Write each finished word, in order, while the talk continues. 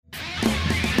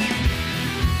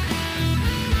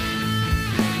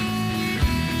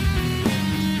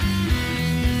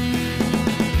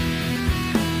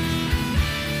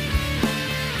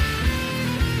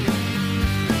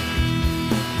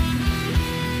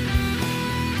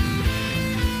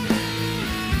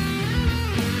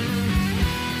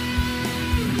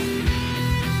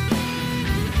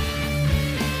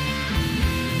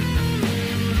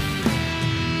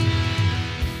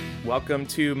Welcome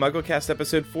to MuggleCast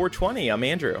episode 420. I'm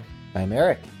Andrew. I'm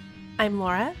Eric. I'm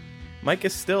Laura. Micah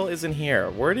still isn't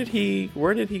here. Where did he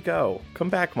go? Come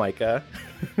back, Micah.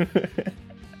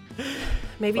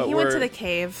 Maybe he went to the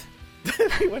cave.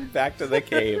 He went back to the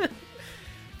cave.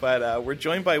 But we're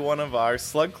joined by one of our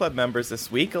Slug Club members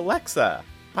this week, Alexa.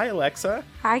 Hi, Alexa.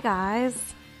 Hi, guys.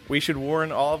 We should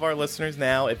warn all of our listeners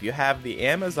now, if you have the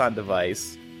Amazon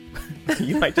device,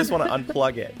 you might just want to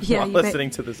unplug it while listening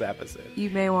to this episode. You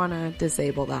may want to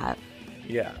disable that.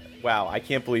 Yeah. Wow, I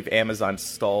can't believe Amazon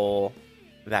stole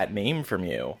that name from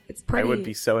you. I would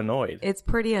be so annoyed. It's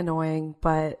pretty annoying,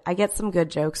 but I get some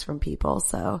good jokes from people,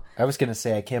 so. I was going to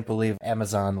say, I can't believe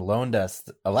Amazon loaned us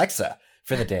Alexa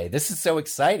for the day. This is so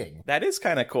exciting. That is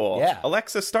kind of cool. Yeah.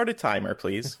 Alexa, start a timer,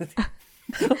 please.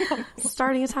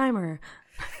 Starting a timer.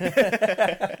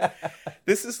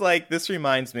 This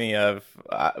reminds me of,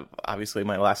 obviously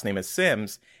my last name is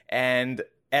Sims, and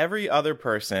every other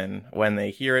person, when they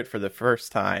hear it for the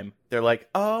first time, they're like,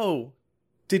 oh,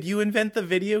 did you invent the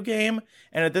video game?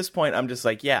 And at this point, I'm just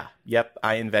like, yep,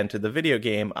 I invented the video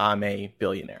game. I'm a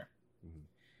billionaire.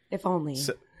 If only.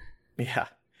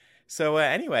 So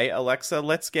anyway, Alexa,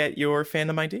 let's get your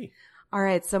fandom ID. All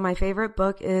right, so my favorite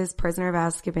book is Prisoner of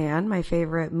Azkaban. My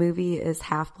favorite movie is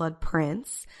Half-Blood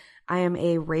Prince. I am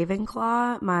a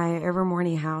Ravenclaw. My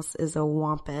Evermorning house is a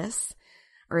Wampus.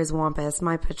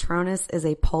 My Patronus is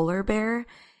a polar bear.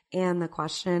 And the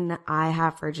question I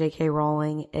have for J.K.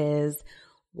 Rowling is,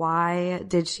 why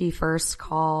did she first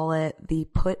call it the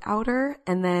Put-Outer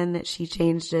and then she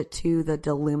changed it to the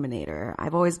Deluminator?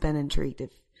 I've always been intrigued if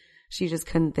she just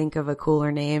couldn't think of a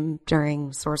cooler name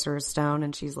during Sorcerer's Stone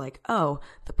and she's like, oh,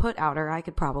 the Put-Outer, I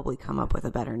could probably come up with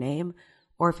a better name.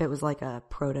 Or if it was like a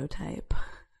prototype.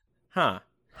 Huh,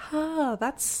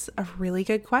 that's a really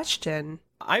good question.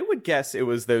 I would guess it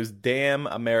was those damn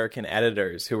American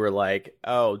editors who were like,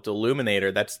 oh,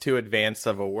 Deluminator, that's too advanced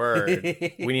of a word.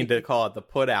 We need to call it the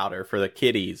Put-Outer for the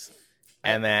kiddies.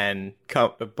 And then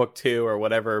book 2 or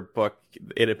whatever book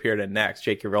it appeared in next,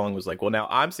 J.K. Rowling was like, well, now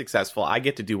I'm successful. I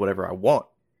get to do whatever I want.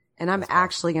 And I'm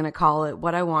actually going to call it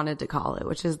what I wanted to call it,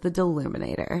 which is the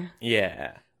Deluminator.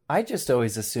 Yeah. I just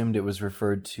always assumed it was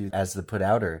referred to as the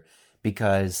Put-Outer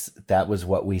because that was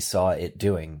what we saw it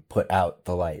doing. Put out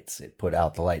the lights. It put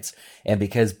out the lights. And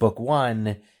because book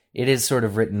 1, it is sort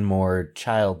of written more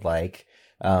childlike,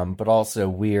 but also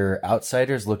we're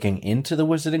outsiders looking into the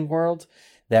wizarding world,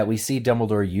 that we see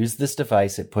Dumbledore use this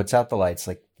device. It puts out the lights.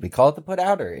 Like, we call it the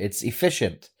Put-Outer. It's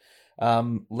efficient.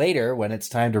 Later, when it's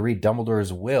time to read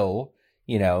Dumbledore's will,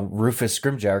 Rufus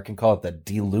Scrimgeour can call it the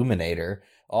Deluminator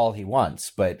all he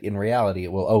wants, but in reality,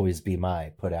 it will always be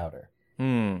my Put-Outer.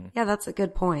 Yeah, that's a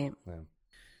good point. Yeah.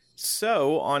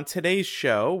 So, on today's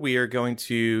show, we are going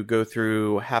to go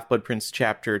through Half-Blood Prince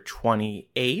chapter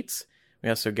 28. We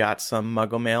also got some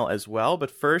Muggle mail as well,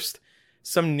 but first,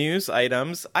 some news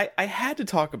items. I had to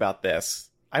talk about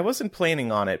this. I wasn't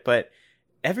planning on it, but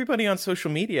everybody on social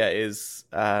media is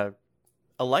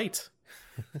alight.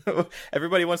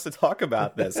 Everybody wants to talk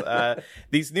about this.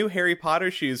 These new Harry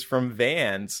Potter shoes from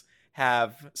Vans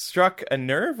have struck a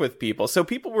nerve with people. So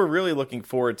people were really looking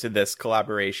forward to this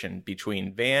collaboration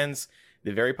between Vans,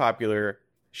 the very popular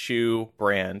shoe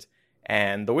brand,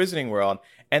 and the Wizarding World.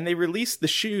 And they released the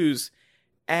shoes,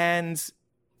 and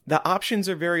the options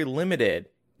are very limited.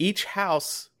 Each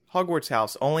house, Hogwarts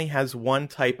house, only has one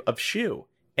type of shoe,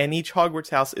 and each Hogwarts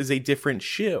house is a different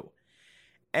shoe.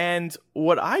 And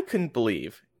what I couldn't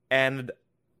believe, and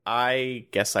I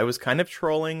guess I was kind of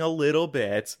trolling a little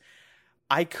bit,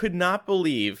 I could not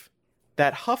believe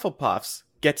that Hufflepuffs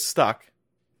get stuck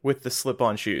with the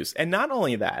slip-on shoes. And not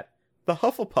only that, the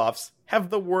Hufflepuffs have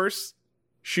the worst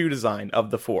shoe design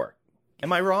of the 4.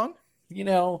 Am I wrong?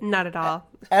 Not at all.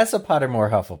 As a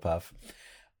Pottermore Hufflepuff,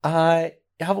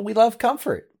 we love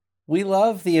comfort. We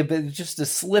love the ability just to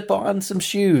slip on some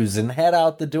shoes and head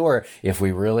out the door. If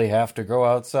we really have to go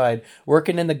outside,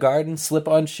 working in the garden, slip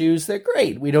on shoes, they're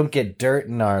great. We don't get dirt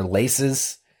in our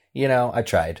laces. I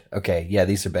tried. Okay, yeah,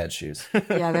 these are bad shoes.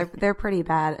 Yeah, they're pretty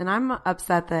bad. And I'm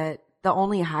upset that the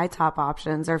only high top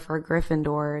options are for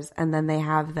Gryffindors, and then they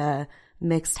have the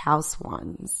mixed house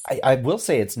ones. I will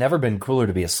say it's never been cooler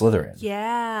to be a Slytherin.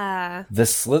 Yeah. The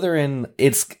Slytherin,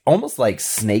 it's almost like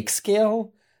snake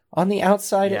scale on the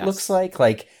outside, yes. It looks like.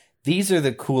 Like, these are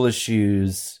the coolest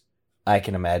shoes I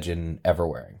can imagine ever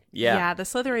wearing. Yeah, the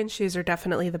Slytherin shoes are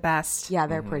definitely the best. Yeah,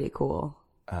 they're pretty cool.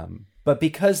 But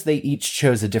because they each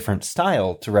chose a different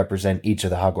style to represent each of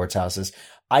the Hogwarts houses,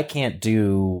 I can't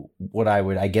do what I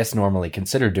would, I guess, normally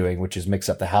consider doing, which is mix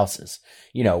up the houses.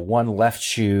 One left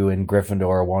shoe in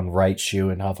Gryffindor, one right shoe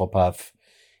in Hufflepuff.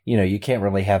 you can't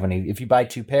really have any. If you buy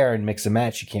 2 pair and mix and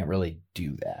match, you can't really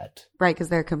do that. Right, because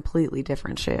they're a completely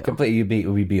different shoe. Completely,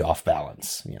 we'd be off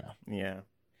balance.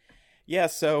 Yeah.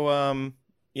 So,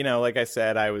 like I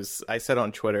said, I said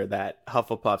on Twitter that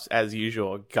Hufflepuffs, as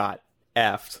usual, got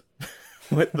effed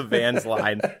with the Vans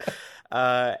line.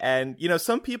 And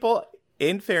some people,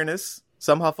 in fairness,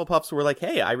 some Hufflepuffs were like,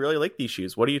 "Hey, I really like these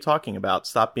shoes. What are you talking about?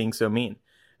 Stop being so mean."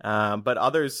 But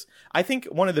others, I think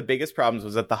one of the biggest problems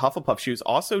was that the Hufflepuff shoes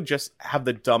also just have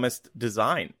the dumbest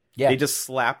design. Yeah. They just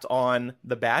slapped on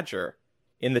the badger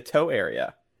in the toe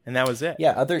area, and that was it.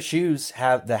 Yeah, other shoes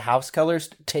have the house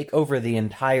colors take over the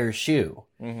entire shoe.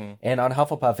 Mm-hmm. And on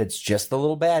Hufflepuff, it's just the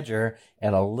little badger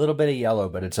and a little bit of yellow,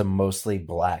 but it's a mostly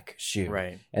black shoe.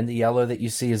 Right. And the yellow that you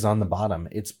see is on the bottom.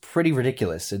 It's pretty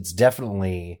ridiculous. It's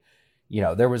definitely,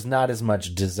 there was not as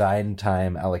much design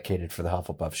time allocated for the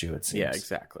Hufflepuff shoe, it seems. Yeah,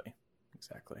 exactly.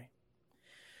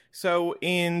 So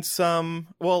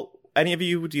any of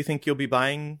you, do you think you'll be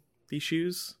buying these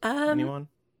shoes? Anyone?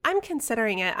 I'm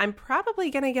considering it. I'm probably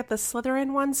going to get the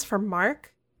Slytherin ones for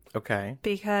Mark. Okay.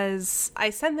 Because I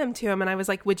sent them to him and I was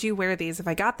like, would you wear these if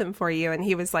I got them for you? And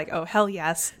he was like, oh, hell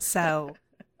yes. So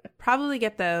probably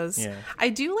get those. Yeah. I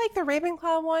do like the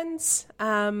Ravenclaw ones.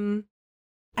 I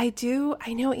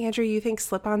know, Andrew, you think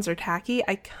slip-ons are tacky.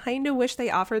 I kind of wish they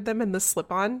offered them in the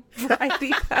slip-on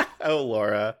variety. Oh,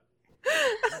 Laura.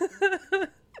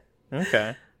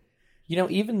 Okay.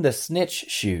 Even the snitch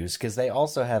shoes, because they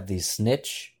also have these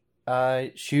snitch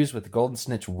shoes with golden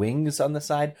snitch wings on the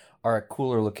side, are a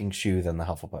cooler looking shoe than the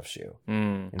Hufflepuff shoe.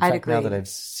 In I'd fact, now agree. that I've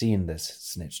seen this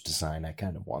snitch design, I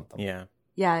kind of want them. Yeah.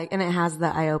 Yeah, and it has the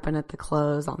I open at the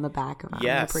close on the back of them.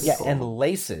 Yes. They're pretty Yeah, cool. and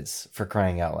laces, for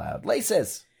crying out loud.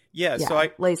 Laces! Yeah, Yeah, so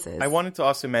laces. I wanted to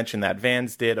also mention that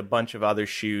Vans did a bunch of other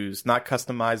shoes, not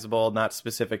customizable, not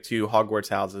specific to Hogwarts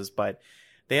houses, but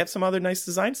they have some other nice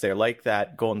designs there, like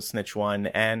that Golden Snitch one,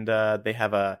 and they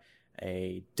have a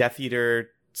Death Eater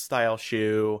style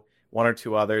shoe, one or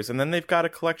two others, and then they've got a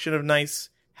collection of nice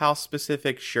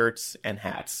house-specific shirts and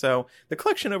hats. So the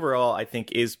collection overall, I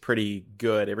think, is pretty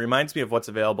good. It reminds me of what's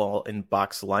available in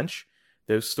Box Lunch,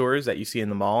 those stores that you see in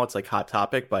the mall. It's like Hot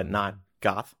Topic, but not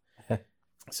goth.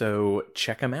 So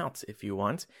check them out if you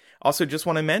want. Also, just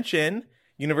want to mention,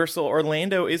 Universal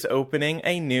Orlando is opening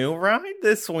a new ride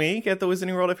this week at the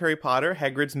Wizarding World of Harry Potter,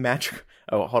 Hagrid's Magic...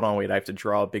 Oh, hold on, wait, I have to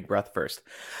draw a big breath first.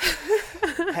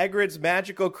 Hagrid's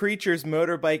Magical Creatures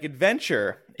Motorbike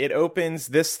Adventure. It opens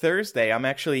this Thursday. I'm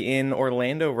actually in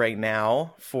Orlando right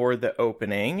now for the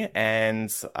opening,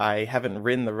 and I haven't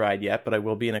ridden the ride yet, but I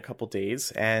will be in a couple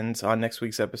days, and on next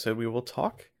week's episode, we will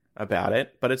talk about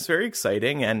it. But it's very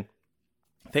exciting, and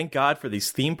thank God for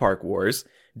these theme park wars.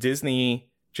 Disney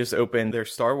just opened their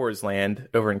Star Wars land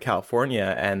over in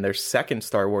California, and their second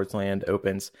Star Wars land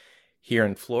opens here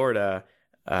in Florida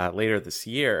later this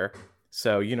year.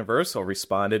 So Universal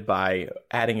responded by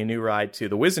adding a new ride to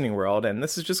the Wizarding World, and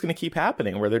this is just going to keep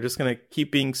happening, where they're just going to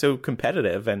keep being so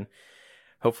competitive, and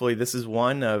hopefully this is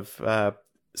one of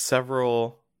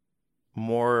several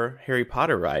more Harry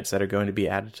Potter rides that are going to be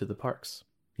added to the parks.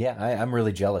 Yeah, I'm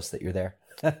really jealous that you're there.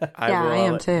 I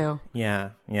am too. Yeah.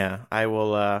 I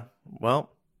will,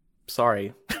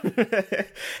 sorry.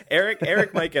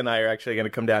 Eric, Mike, and I are actually going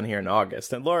to come down here in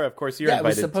August. And Laura, of course, you're invited. It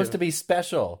was supposed to be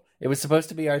special. It was supposed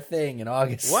to be our thing in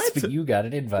August. What? But you got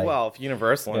an invite. Well, if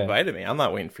Universal invited me, I'm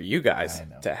not waiting for you guys. I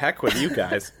know. To heck with you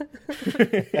guys.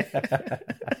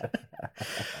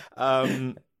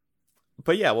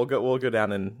 But yeah, we'll go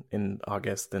down in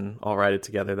August and all ride it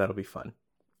together. That'll be fun.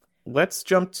 Let's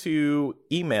jump to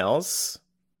emails.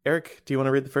 Eric, do you want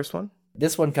to read the first one?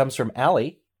 This one comes from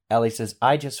Allie. Allie says,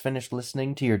 I just finished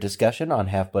listening to your discussion on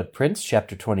Half-Blood Prince,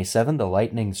 Chapter 27, The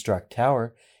Lightning-Struck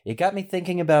Tower. It got me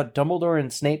thinking about Dumbledore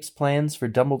and Snape's plans for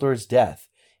Dumbledore's death.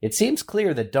 It seems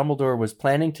clear that Dumbledore was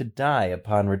planning to die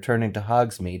upon returning to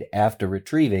Hogsmeade after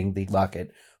retrieving the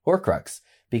locket Horcrux,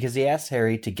 because he asked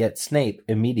Harry to get Snape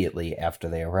immediately after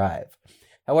they arrive.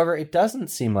 However, it doesn't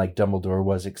seem like Dumbledore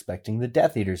was expecting the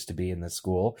Death Eaters to be in the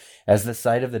school, as the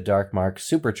sight of the Dark Mark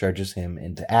supercharges him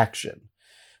into action.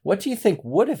 What do you think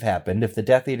would have happened if the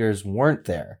Death Eaters weren't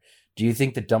there? Do you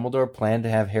think that Dumbledore planned to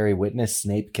have Harry witness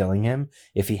Snape killing him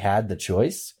if he had the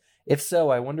choice? If so,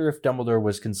 I wonder if Dumbledore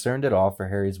was concerned at all for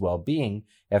Harry's well-being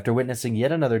after witnessing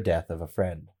yet another death of a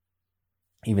friend.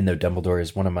 Even though Dumbledore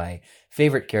is one of my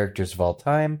favorite characters of all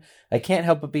time, I can't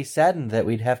help but be saddened that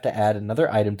we'd have to add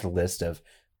another item to the list of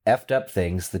effed up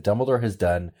things that Dumbledore has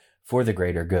done for the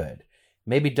greater good.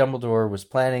 Maybe Dumbledore was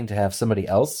planning to have somebody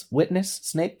else witness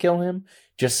Snape kill him,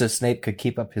 just so Snape could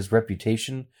keep up his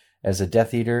reputation as a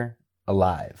Death Eater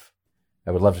alive.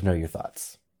 I would love to know your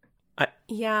thoughts.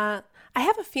 Yeah, I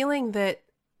have a feeling that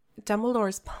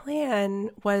Dumbledore's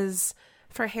plan was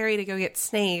for Harry to go get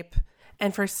Snape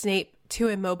and for Snape to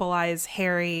immobilize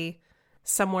Harry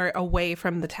somewhere away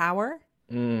from the tower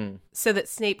so that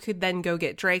Snape could then go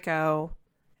get Draco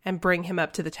and bring him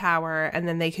up to the tower, and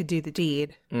then they could do the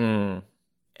deed. And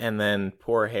then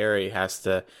poor Harry has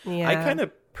to... Yeah. I kind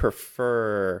of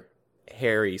prefer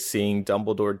Harry seeing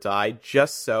Dumbledore die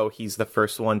just so he's the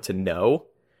first one to know.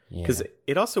 Because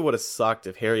it also would have sucked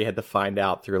if Harry had to find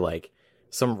out through, like,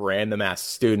 some random-ass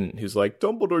student who's like,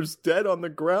 Dumbledore's dead on the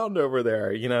ground over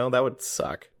there. You know, that would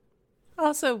suck.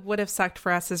 Also would have sucked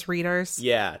for us as readers.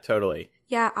 Yeah, totally.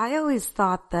 Yeah, I always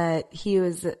thought that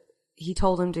he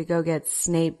told him to go get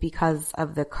Snape because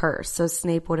of the curse. So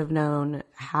Snape would have known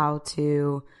how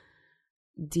to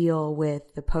deal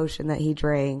with the potion that he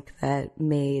drank that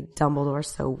made Dumbledore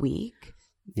so weak.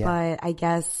 Yeah. But I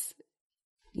guess,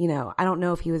 you know, I don't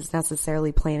know if he was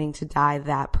necessarily planning to die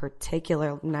that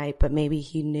particular night, but maybe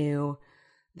he knew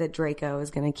that Draco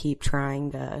was going to keep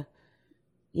trying to,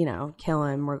 you know, kill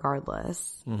him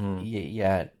regardless. Mm-hmm.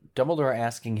 Yeah, Dumbledore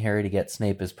asking Harry to get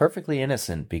Snape is perfectly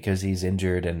innocent because he's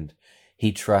injured and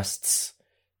he trusts,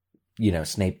 you know,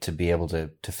 Snape to be able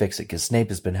to fix it because Snape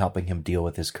has been helping him deal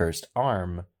with his cursed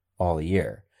arm all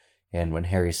year. And when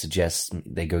Harry suggests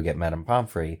they go get Madame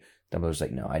Pomfrey, Dumbledore's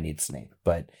like, no, I need Snape.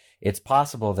 But it's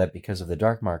possible that because of the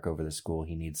dark mark over the school,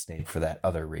 he needs Snape for that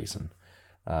other reason.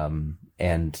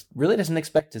 And really doesn't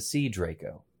expect to see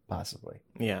Draco, possibly.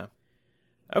 Yeah.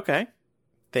 Okay.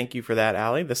 Thank you for that,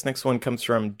 Allie. This next one comes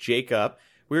from Jacob.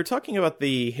 We were talking about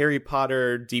the Harry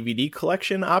Potter DVD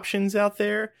collection options out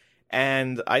there,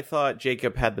 and I thought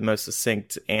Jacob had the most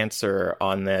succinct answer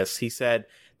on this. He said,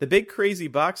 the big crazy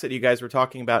box that you guys were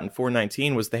talking about in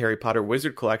 419 was the Harry Potter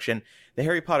Wizard Collection. The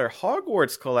Harry Potter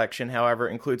Hogwarts Collection, however,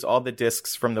 includes all the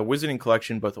discs from the Wizarding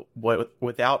Collection, but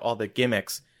without all the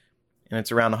gimmicks. And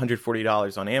it's around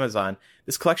 $140 on Amazon.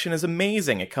 This collection is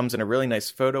amazing. It comes in a really nice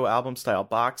photo album style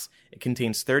box. It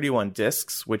contains 31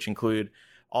 discs, which include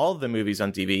all of the movies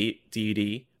on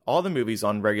DVD, all the movies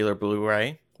on regular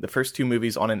Blu-ray, the first 2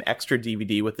 movies on an extra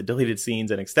DVD with the deleted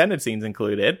scenes and extended scenes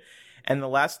included, and the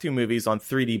last 2 movies on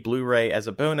 3D Blu-ray as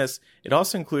a bonus. It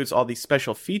also includes all the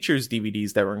special features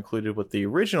DVDs that were included with the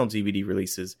original DVD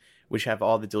releases, which have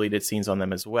all the deleted scenes on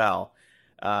them as well.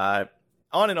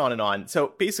 On and on and on.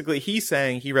 So basically, he's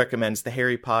saying he recommends the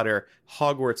Harry Potter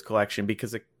Hogwarts collection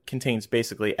because it contains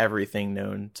basically everything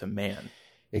known to man.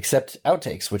 Except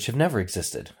outtakes, which have never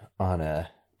existed on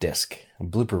a disc, a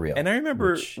blooper reel. And I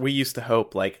remember we used to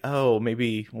hope, like, oh,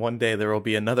 maybe one day there will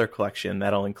be another collection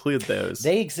that'll include those.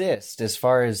 They exist, as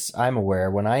far as I'm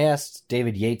aware. When I asked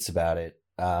David Yates about it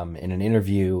in an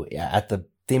interview at the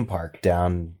theme park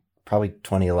down probably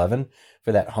 2011,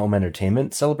 for that home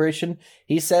entertainment celebration,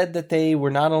 he said that they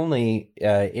were not only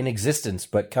in existence,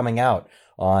 but coming out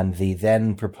on the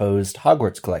then proposed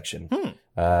Hogwarts collection,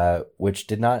 which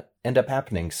did not end up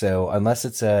happening. So unless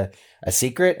it's a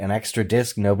secret, an extra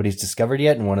disc nobody's discovered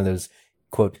yet in one of those,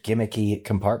 quote, gimmicky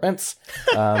compartments.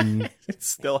 It's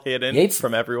still hidden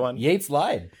from everyone. Yates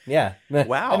lied. Yeah.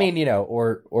 Wow. I mean, you know,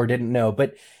 or didn't know.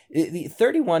 But the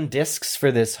 31 discs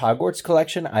for this Hogwarts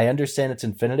collection, I understand it's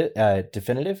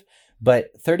definitive.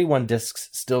 But 31 discs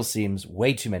still seems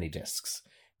way too many discs.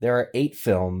 There are 8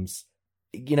 films,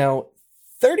 you know,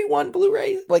 31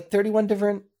 Blu-ray, like 31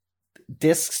 different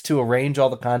discs to arrange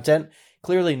all the content.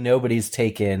 Clearly nobody's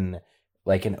taken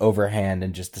like an overhand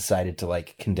and just decided to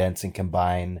like condense and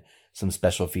combine some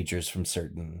special features from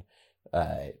certain,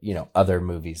 you know, other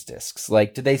movies discs.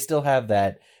 Like, do they still have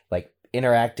that like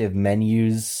interactive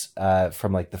menus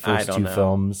from like the first 2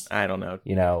 films? I don't know.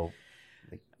 You know.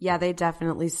 Yeah, they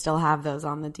definitely still have those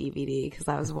on the DVD because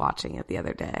I was watching it the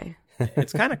other day.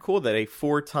 It's kind of cool that a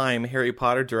 4-time Harry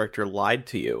Potter director lied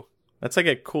to you. That's like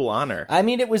a cool honor. I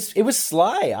mean, it was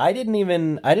sly. I didn't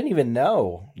even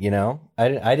know, you know. I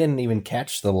didn't even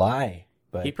catch the lie.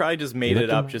 But he probably just made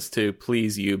it up just to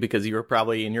please you because you were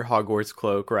probably in your Hogwarts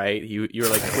cloak, right? You were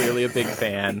like clearly a big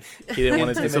fan. He didn't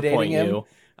want to disappoint you.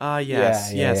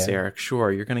 Yes, Eric.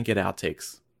 Sure, you're going to get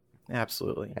outtakes.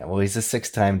 Absolutely. Yeah, well, he's a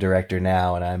 6-time director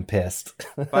now, and I'm pissed.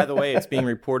 By the way, it's being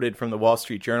reported from the Wall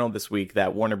Street Journal this week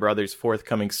that Warner Brothers'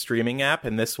 forthcoming streaming app,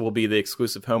 and this will be the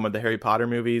exclusive home of the Harry Potter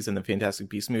movies and the Fantastic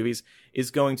Beasts movies,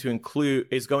 is going to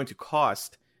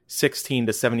cost $16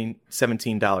 to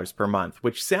 $17 per month,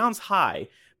 which sounds high,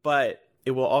 but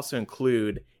it will also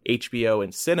include HBO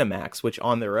and Cinemax, which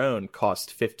on their own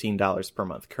cost $15 per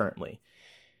month currently.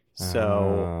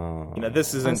 So, you know,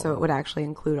 this isn't... So it would actually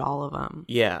include all of them.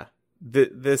 Yeah.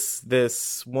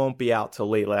 This won't be out till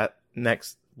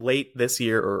late this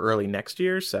year or early next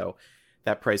year, so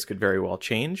that price could very well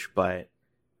change. But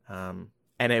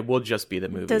and it will just be the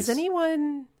movies. Does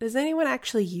anyone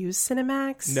actually use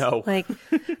Cinemax? No. Like,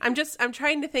 I'm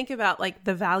trying to think about like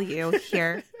the value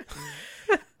here.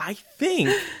 I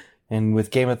think... And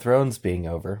with Game of Thrones being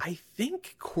over. I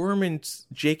think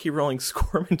J.K. Rowling's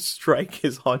Corman Strike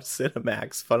is on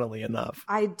Cinemax, funnily enough.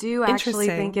 I do actually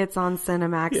Interesting. think it's on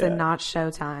Cinemax Yeah. and not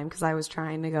Showtime because I was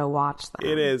trying to go watch them.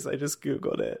 It is. I just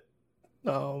Googled it.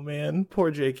 Oh, man. Poor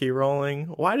J.K. Rowling.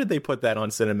 Why did they put that on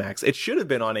Cinemax? It should have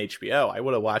been on HBO. I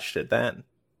would have watched it then.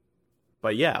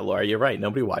 But yeah, Laura, you're right.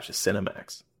 Nobody watches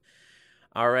Cinemax.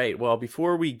 All right. Well,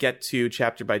 before we get to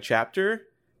chapter by chapter,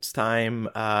 it's time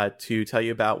to tell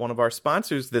you about one of our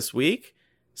sponsors this week,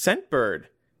 Scentbird.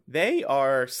 They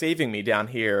are saving me down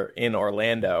here in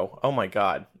Orlando. Oh my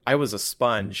God. I was a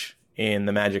sponge in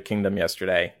the Magic Kingdom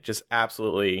yesterday. Just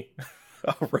absolutely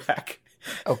a wreck.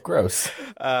 Oh, gross.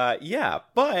 Yeah,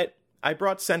 but I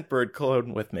brought Scentbird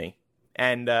cologne with me.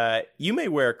 And you may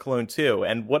wear cologne too.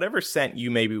 And whatever scent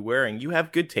you may be wearing, you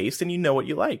have good taste and you know what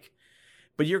you like.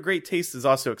 But your great taste is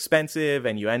also expensive,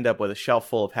 and you end up with a shelf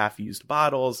full of half-used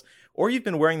bottles, or you've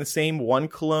been wearing the same one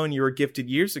cologne you were gifted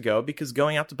years ago because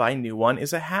going out to buy a new one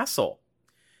is a hassle.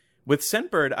 With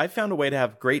Scentbird, I found a way to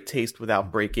have great taste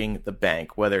without breaking the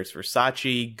bank. Whether it's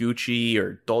Versace, Gucci,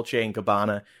 or Dolce &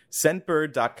 Gabbana,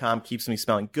 Scentbird.com keeps me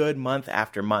smelling good month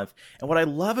after month. And what I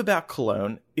love about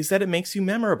cologne is that it makes you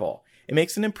memorable. It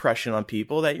makes an impression on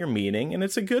people that you're meeting, and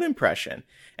it's a good impression.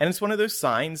 And it's one of those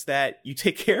signs that you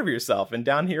take care of yourself. And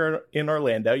down here in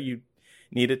Orlando, you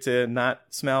need it to not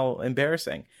smell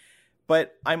embarrassing.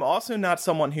 But I'm also not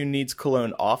someone who needs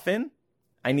cologne often.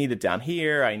 I need it down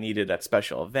here. I need it at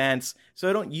special events. So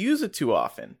I don't use it too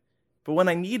often. But when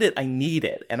I need it,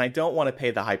 and I don't want to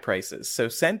pay the high prices. So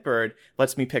Scentbird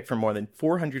lets me pick from more than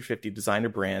 450 designer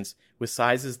brands with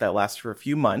sizes that last for a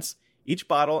few months. Each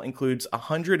bottle includes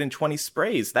 120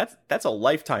 sprays. That's a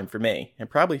lifetime for me, and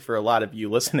probably for a lot of you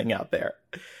listening out there.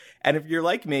 And if you're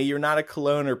like me, you're not a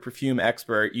cologne or perfume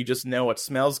expert. You just know what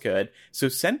smells good. So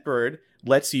Scentbird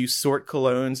lets you sort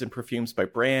colognes and perfumes by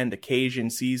brand, occasion,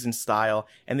 season, style,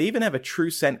 and they even have a true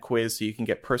scent quiz so you can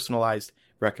get personalized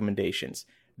recommendations.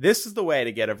 This is the way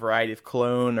to get a variety of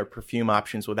cologne or perfume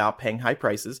options without paying high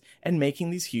prices and making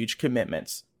these huge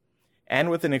commitments. And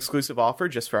with an exclusive offer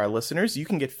just for our listeners, you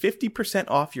can get 50%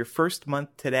 off your first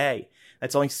month today.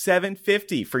 That's only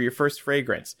 $7.50 for your first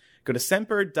fragrance. Go to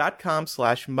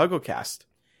Scentbird.com/MuggleCast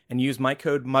and use my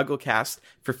code MuggleCast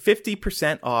for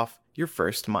 50% off your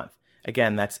first month.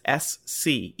 Again, that's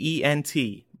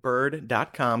SCENT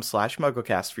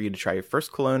bird.com/MuggleCast for you to try your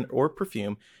first cologne or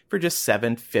perfume for just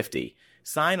 $7.50.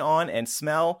 Sign on and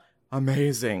smell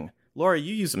amazing. Laura,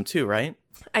 you use them too, right?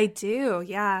 I do,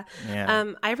 yeah.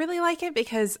 Yeah. I really like it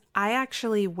because I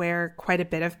actually wear quite a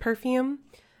bit of perfume.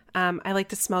 I like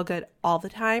to smell good all the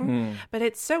time, but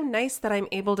it's so nice that I'm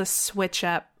able to switch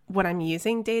up what I'm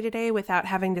using day to day without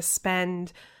having to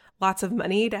spend lots of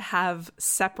money to have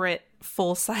separate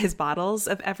full-size bottles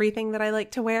of everything that I like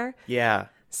to wear. Yeah.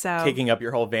 So Taking up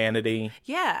your whole vanity.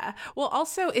 yeah. Well,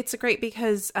 also it's great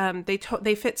because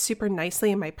they fit super nicely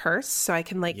in my purse, so I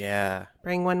can Yeah.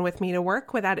 bring one with me to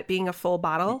work without it being a full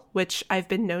bottle, which I've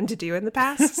been known to do in the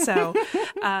past. So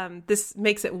this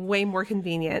makes it way more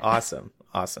convenient. Awesome.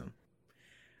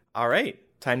 All right.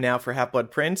 Time now for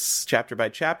Half-Blood Prince, chapter by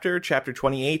chapter, chapter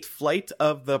 28, Flight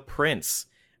of the Prince.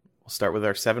 We'll start with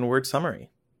our 7-word summary.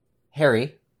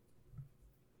 Harry.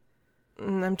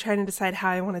 I'm trying to decide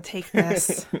how I want to take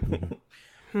this.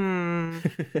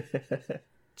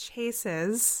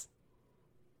 Chases.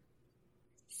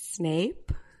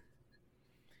 Snape.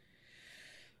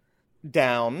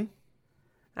 Down.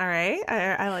 All right.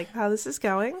 I like how this is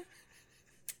going.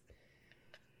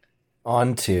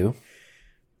 On to.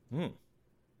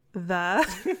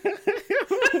 The.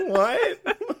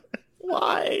 What?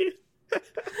 Why?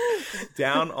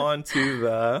 Down onto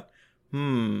the...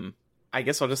 I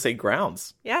guess I'll just say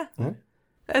grounds. Yeah.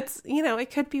 It's,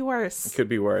 it could be worse. It could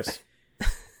be worse.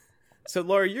 So,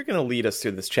 Laura, you're going to lead us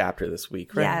through this chapter this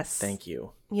week, right? Yes. Thank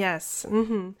you. Yes.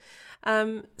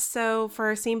 So for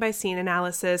our scene-by-scene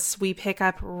analysis, we pick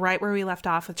up right where we left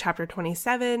off with chapter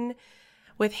 27,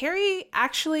 with Harry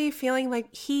actually feeling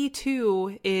like he,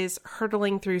 too, is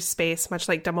hurtling through space, much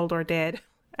like Dumbledore did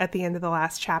at the end of the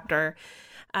last chapter.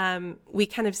 We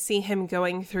kind of see him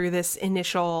going through this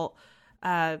initial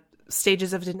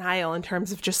stages of denial in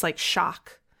terms of just like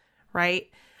shock, right?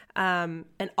 And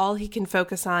all he can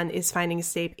focus on is finding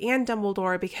Snape and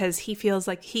Dumbledore because he feels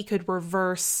like he could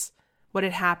reverse what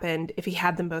had happened if he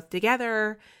had them both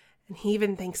together. And he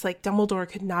even thinks like Dumbledore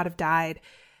could not have died.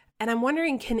 And I'm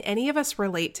wondering, can any of us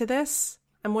relate to this?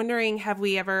 I'm wondering, have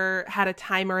we ever had a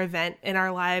time or event in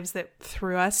our lives that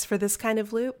threw us for this kind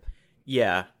of loop?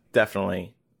 Yeah,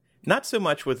 definitely. Not so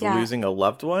much with losing a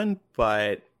loved one,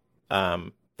 but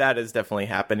that has definitely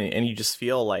happened. And you just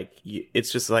feel like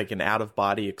it's just like an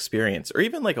out-of-body experience. Or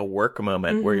even like a work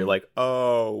moment where you're like,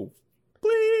 oh,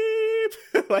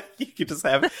 bleep. Like you could just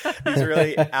have these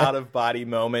really out-of-body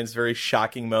moments, very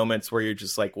shocking moments where you're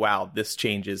just like, wow, this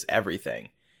changes everything.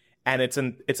 And it's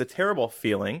a terrible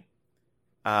feeling.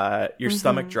 Your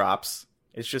stomach drops.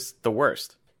 It's just the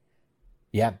worst.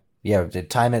 Yeah. Yeah. The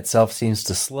time itself seems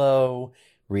to slow.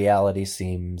 Reality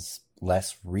seems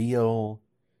less real.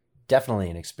 Definitely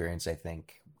an experience I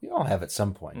think we all have at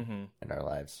some point in our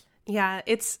lives. Yeah,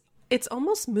 it's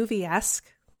almost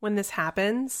movie-esque when this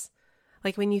happens.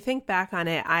 Like when you think back on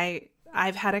it,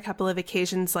 I've had a couple of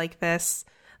occasions like this.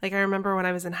 Like I remember when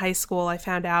I was in high school, I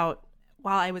found out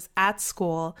while I was at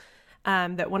school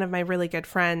that one of my really good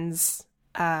friends'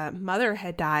 mother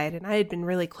had died, and I had been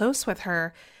really close with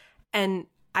her. And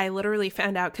I literally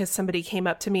found out because somebody came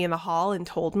up to me in the hall and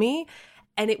told me,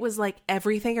 and it was like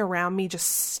everything around me just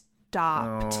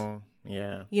stopped. Oh,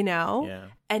 yeah. You know? Yeah.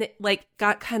 And it like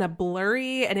got kind of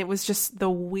blurry, and it was just the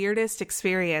weirdest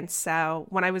experience. So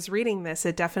when I was reading this,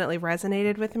 it definitely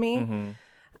resonated with me.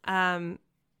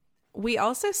 We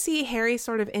also see Harry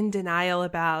sort of in denial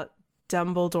about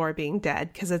Dumbledore being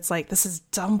dead, because it's like, this is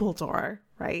Dumbledore,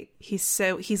 right?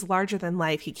 He's larger than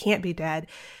life. He can't be dead.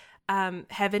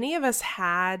 Have any of us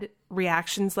had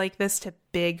reactions like this to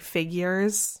big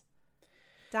figures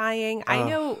dying? I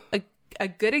know a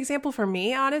good example for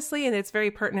me, honestly, and it's very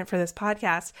pertinent for this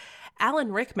podcast,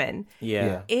 Alan Rickman.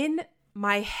 Yeah. In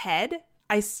my head,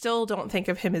 I still don't think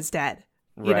of him as dead,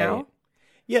 you know?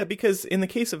 Yeah, because in the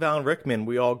case of Alan Rickman,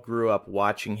 we all grew up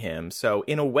watching him. So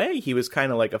in a way, he was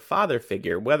kind of like a father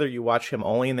figure, whether you watch him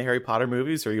only in the Harry Potter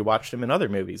movies or you watched him in other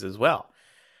movies as well.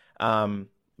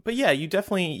 But yeah, you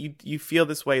definitely, you feel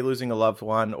this way losing a loved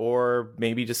one, or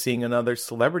maybe just seeing another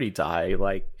celebrity die,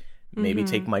 like maybe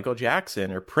take Michael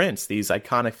Jackson or Prince. These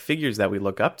iconic figures that we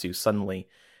look up to suddenly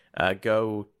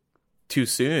go too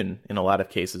soon in a lot of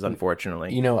cases,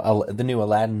 unfortunately. You know, the new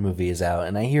Aladdin movie is out,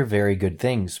 and I hear very good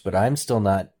things, but I'm still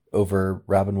not over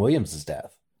Robin Williams'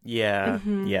 death. Yeah,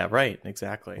 yeah, right,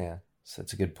 exactly. Yeah, so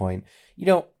that's a good point. You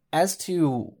know, as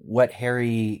to what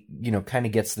Harry, you know, kind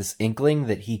of gets this inkling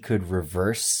that he could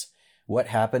reverse what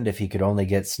happened if he could only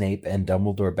get Snape and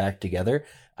Dumbledore back together,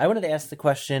 I wanted to ask the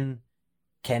question,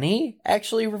 can he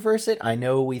actually reverse it? I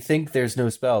know we think there's no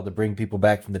spell to bring people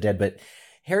back from the dead, but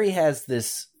Harry has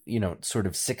this, you know, sort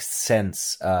of sixth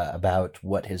sense about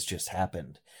what has just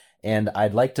happened. And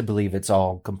I'd like to believe it's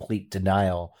all complete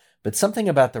denial, but something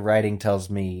about the writing tells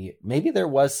me maybe there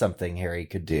was something Harry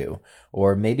could do,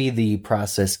 or maybe the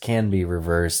process can be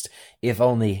reversed if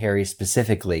only Harry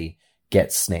specifically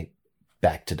gets Snape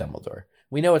back to Dumbledore.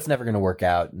 We know it's never going to work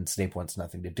out and Snape wants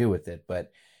nothing to do with it,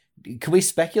 but can we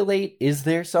speculate? Is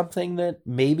there something that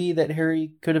maybe that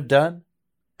Harry could have done?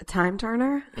 A time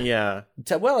turner? Yeah.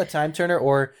 Well, a time turner,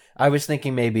 or I was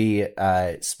thinking maybe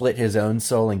split his own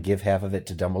soul and give half of it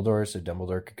to Dumbledore so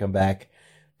Dumbledore could come back.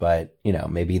 But, you know,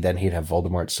 maybe then he'd have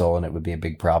Voldemort's soul and it would be a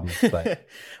big problem. But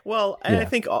well, and I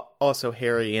think also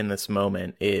Harry in this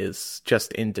moment is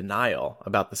just in denial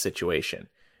about the situation.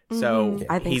 So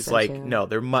he's so like, too. No,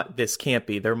 this can't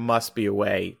be. There must be a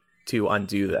way to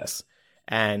undo this.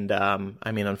 And,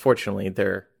 I mean, unfortunately,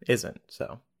 there isn't,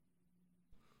 so.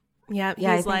 Yeah,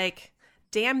 he's like,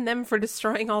 damn them for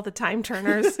destroying all the time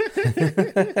turners.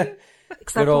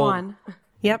 Except one.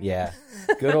 Yep. Yeah.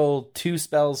 Good old two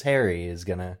spells Harry is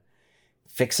going to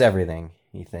fix everything,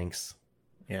 he thinks.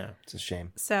 Yeah. It's a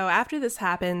shame. So after this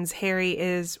happens, Harry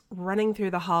is running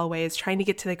through the hallways, trying to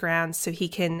get to the grounds so he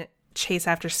can chase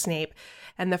after Snape.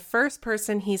 And the first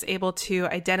person he's able to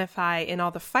identify in all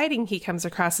the fighting he comes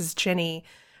across is Ginny,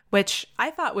 which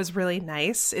I thought was really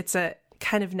nice. It's a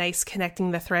kind of nice connecting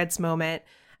the threads moment.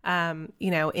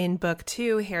 You know, in book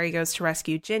 2, Harry goes to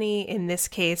rescue Ginny. In this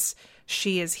case,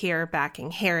 she is here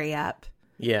backing Harry up.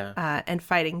 Yeah. And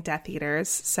fighting Death Eaters.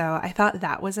 So I thought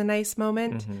that was a nice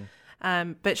moment.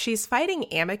 But she's fighting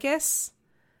Amicus,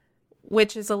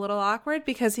 which is a little awkward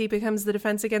because he becomes the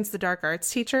Defense Against the Dark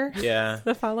Arts teacher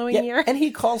the following year. And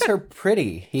he calls her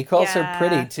pretty. He calls her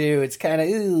pretty, too. It's kind of,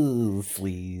 ooh,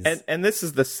 please. And this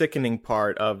is the sickening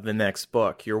part of the next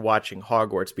book. You're watching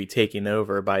Hogwarts be taken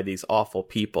over by these awful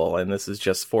people, and this is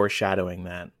just foreshadowing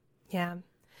that. Yeah.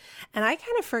 And I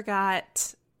kind of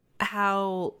forgot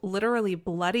how literally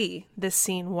bloody this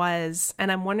scene was, and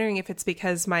I'm wondering if it's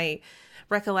because my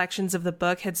recollections of the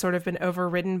book had sort of been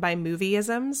overridden by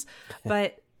movieisms,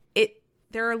 but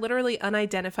there are literally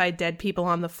unidentified dead people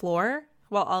on the floor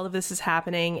while all of this is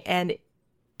happening, and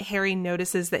Harry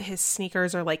notices that his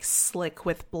sneakers are like slick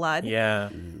with blood. Yeah.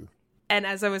 And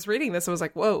as I was reading this, I was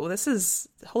like, whoa, this is,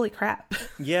 holy crap.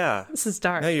 Yeah. This is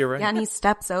dark. No, you're right. Yeah, and he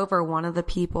steps over one of the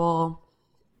people.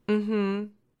 Mm-hmm.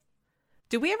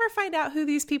 Do we ever find out who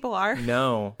these people are?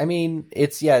 No. I mean,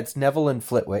 it's Neville and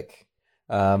Flitwick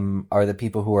are the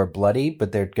people who are bloody,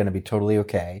 but they're going to be totally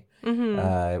okay.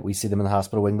 Mm-hmm. We see them in the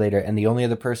hospital wing later, and the only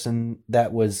other person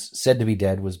that was said to be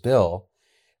dead was Bill.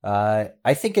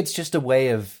 I think it's just a way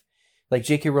of, like,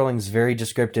 J.K. Rowling's very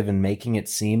descriptive in making it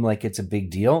seem like it's a big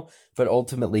deal, but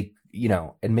ultimately, you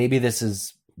know, and maybe this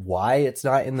is why it's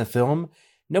not in the film,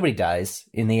 nobody dies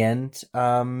in the end.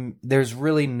 There's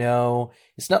really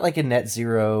it's not like a net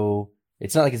zero,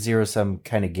 it's not like a zero-sum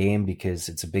kind of game because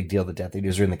it's a big deal the Death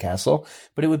Eaters are in the castle,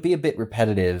 but it would be a bit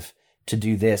repetitive to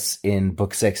do this in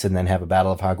Book 6 and then have a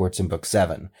Battle of Hogwarts in Book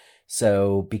 7.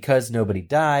 So because nobody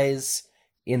dies,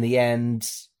 in the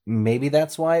end, maybe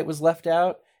that's why it was left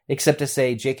out. Except to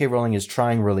say J.K. Rowling is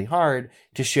trying really hard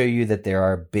to show you that there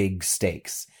are big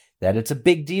stakes, that it's a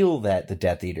big deal that the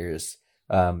Death Eaters,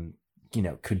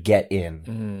 could get in.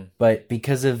 Mm-hmm. But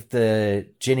because of the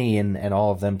Ginny and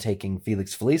all of them taking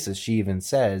Felix Felicis, she even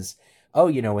says,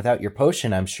 oh, without your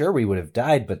potion, I'm sure we would have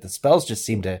died, but the spells just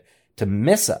seem to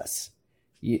miss us.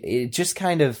 It just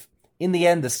kind of, in the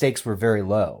end, the stakes were very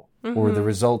low, or the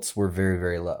results were very,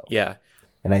 very low. Yeah.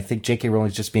 And I think J.K.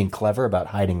 Rowling's just being clever about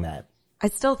hiding that. I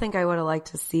still think I would have liked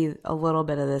to see a little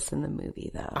bit of this in the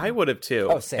movie, though. I would have too.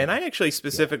 Oh, same. And I actually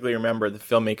specifically remember the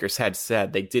filmmakers had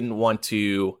said they didn't want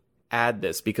to add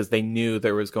this because they knew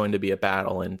there was going to be a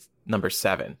battle in number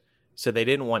 7. So they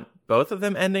didn't want both of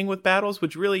them ending with battles,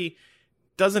 which really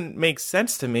doesn't make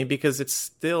sense to me because it's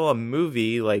still a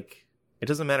movie. Like, it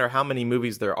doesn't matter how many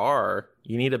movies there are.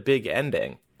 You need a big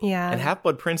ending. Yeah. And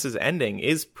Half-Blood Prince's ending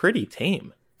is pretty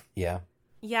tame. Yeah.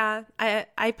 Yeah,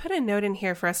 I put a note in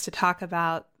here for us to talk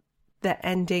about the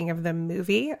ending of the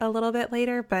movie a little bit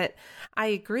later, but I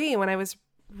agree. When I was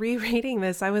rereading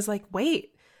this, I was like,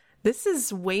 wait, this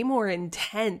is way more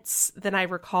intense than I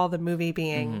recall the movie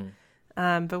being.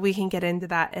 But we can get into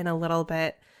that in a little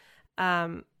bit.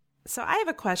 So I have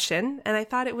a question, and I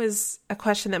thought it was a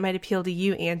question that might appeal to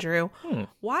you, Andrew.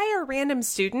 Why are random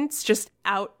students just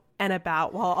out and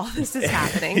about while all this is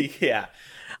happening? Yeah.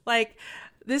 Like,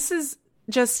 this is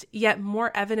just yet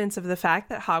more evidence of the fact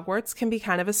that Hogwarts can be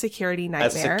kind of a security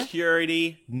nightmare. A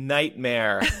security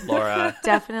nightmare, Laura.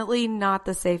 Definitely not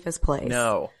the safest place.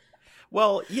 No.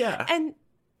 Well, yeah. And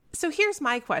so here's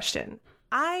my question.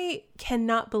 I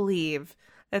cannot believe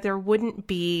that there wouldn't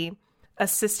be a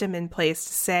system in place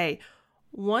to say,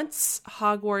 once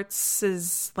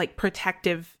Hogwarts's like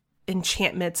protective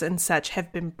enchantments and such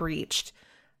have been breached,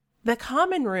 the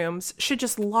common rooms should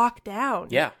just lock down.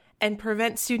 Yeah. And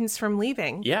prevent students from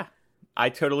leaving. Yeah, I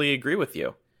totally agree with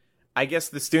you. I guess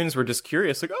the students were just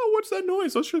curious, like, oh, what's that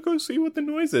noise? Let's go see what the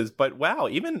noise is. But wow,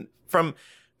 even from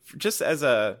just as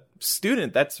a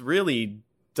student, that's really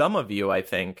dumb of you, I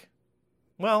think.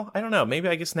 Well, I don't know. Maybe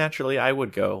I guess naturally I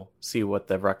would go see what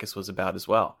the ruckus was about as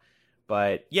well.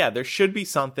 But yeah, there should be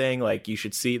something like you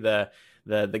should see the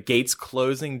gates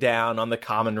closing down on the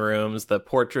common rooms. The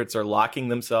portraits are locking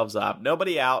themselves up.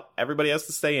 Nobody out. Everybody has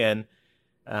to stay in.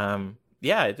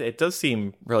 It does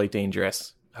seem really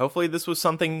dangerous. Hopefully this was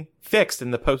something fixed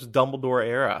in the post-Dumbledore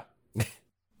era.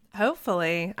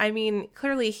 Hopefully. I mean,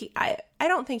 clearly I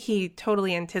don't think he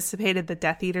totally anticipated the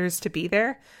Death Eaters to be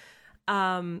there.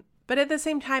 But at the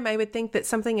same time, I would think that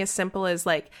something as simple as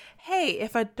like, hey,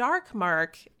 if a dark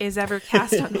mark is ever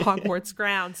cast on Hogwarts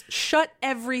grounds, shut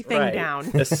everything down.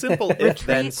 A simple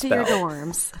if-then Retreat to spell. your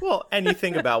dorms. Well, and you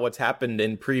think about what's happened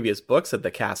in previous books at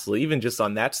the castle, even just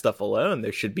on that stuff alone,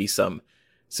 there should be some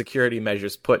security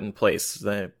measures put in place.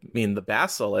 I mean, the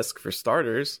basilisk, for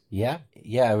starters. Yeah,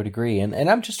 I would agree. And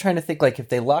I'm just trying to think, like, if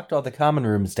they locked all the common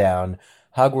rooms down,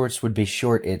 Hogwarts would be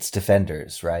short its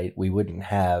defenders, right? We wouldn't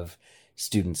have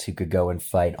students who could go and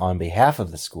fight on behalf of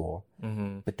the school.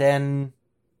 Mm-hmm. But then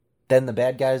the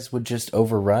bad guys would just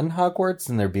overrun Hogwarts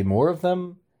and there'd be more of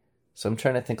them. So I'm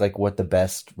trying to think like what the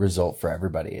best result for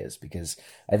everybody is, because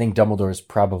I think Dumbledore is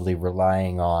probably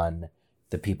relying on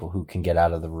the people who can get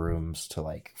out of the rooms to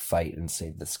like fight and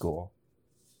save the school.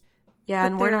 Yeah,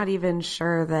 and we're not even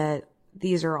sure that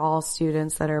these are all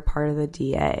students that are part of the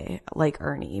DA, like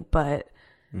Ernie, but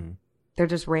they're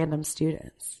just random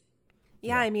students.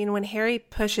 Yeah, I mean, when Harry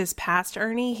pushes past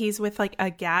Ernie, he's with like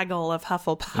a gaggle of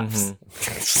Hufflepuffs.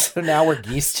 So now we're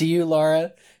geese to you,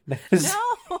 Laura? No,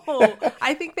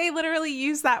 I think they literally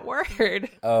use that word.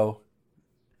 Oh.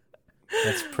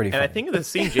 That's pretty funny. And I think in the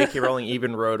scene, J.K. Rowling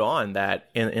even wrote on that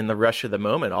in the rush of the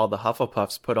moment, all the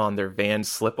Hufflepuffs put on their Vans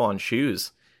slip-on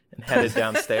shoes and headed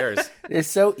downstairs. It's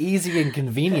so easy and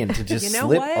convenient to just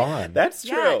slip what? on. That's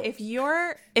true.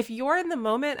 Yeah, if you're in the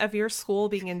moment of your school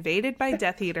being invaded by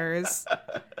Death Eaters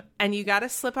and you got to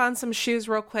slip on some shoes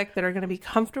real quick that are going to be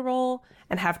comfortable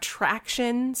and have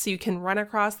traction so you can run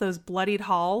across those bloodied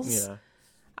halls. Yeah.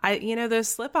 Those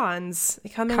slip-ons, they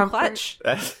come in clutch.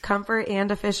 Comfort and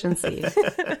efficiency.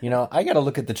 I got to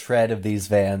look at the tread of these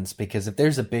Vans, because if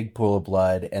there's a big pool of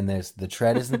blood and the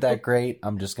tread isn't that great,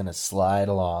 I'm just going to slide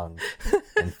along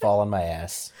and fall on my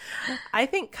ass. I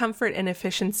think comfort and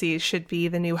efficiency should be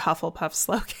the new Hufflepuff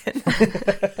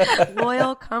slogan.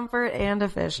 Loyal, comfort, and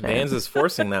efficient. Vans is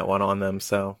forcing that one on them,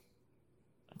 so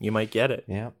you might get it.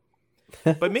 Yeah.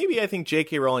 But maybe I think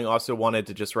J.K. Rowling also wanted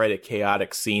to just write a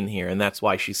chaotic scene here, and that's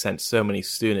why she sent so many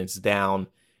students down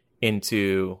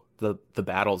into the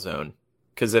battle zone.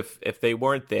 Because if they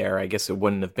weren't there, I guess it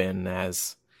wouldn't have been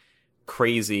as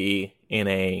crazy in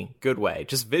a good way.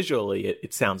 Just visually,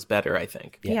 it sounds better, I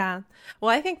think. Yeah.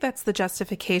 Well, I think that's the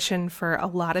justification for a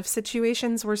lot of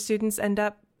situations where students end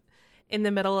up in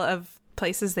the middle of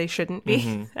places they shouldn't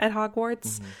be at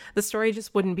Hogwarts. The story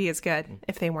just wouldn't be as good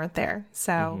if they weren't there.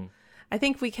 So I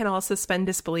think we can all suspend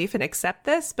disbelief and accept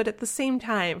this, but at the same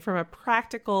time, from a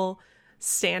practical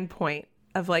standpoint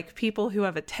of like people who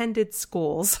have attended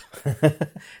schools,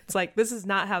 it's like, this is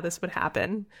not how this would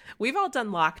happen. We've all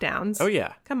done lockdowns. Oh,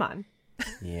 yeah. Come on.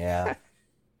 Yeah.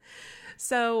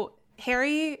 So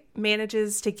Harry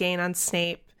manages to gain on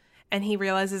Snape, and he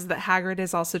realizes that Hagrid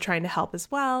is also trying to help as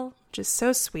well, which is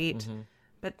so sweet.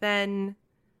 But then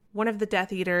one of the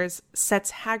Death Eaters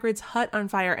sets Hagrid's hut on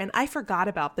fire, and I forgot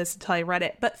about this until I read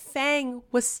it, but Fang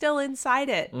was still inside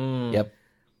it. Yep.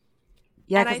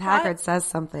 Yeah, And I because thought- Hagrid says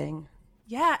something.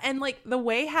 Yeah, and like the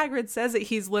way Hagrid says it,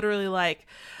 he's literally like,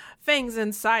 Fang's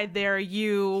inside there,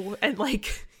 you, and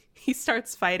like he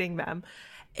starts fighting them.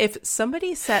 If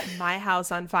somebody set my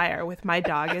house on fire with my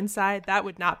dog inside, that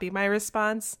would not be my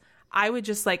response. I would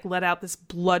just like let out this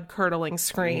blood-curdling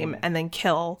scream and then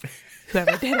kill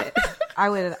whoever did it.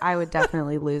 I would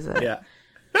definitely lose it. Yeah.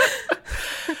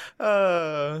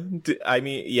 I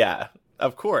mean, yeah,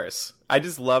 of course. I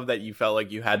just love that you felt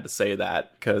like you had to say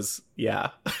that, because, yeah,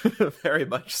 very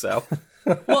much so.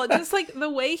 Well, just like the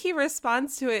way he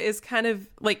responds to it is kind of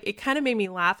like, it kind of made me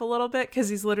laugh a little bit, because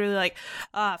he's literally like,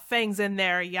 Fang's in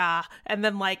there, yeah. And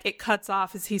then like it cuts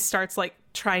off as he starts like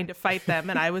trying to fight them.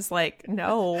 And I was like,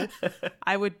 no,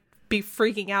 I would be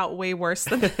freaking out way worse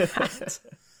than that.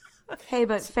 Hey,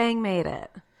 but Fang made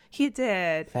it. He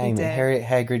did. Fang, He did.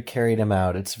 Hagrid carried him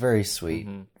out. It's very sweet.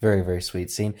 Very, very sweet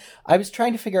scene. I was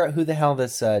trying to figure out who the hell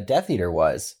this Death Eater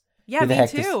was. Yeah, Who the me heck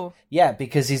too. Yeah,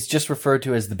 because he's just referred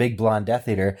to as the big blonde Death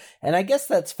Eater. And I guess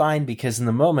that's fine, because in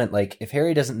the moment, like, if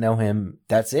Harry doesn't know him,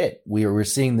 that's it. We're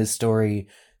seeing this story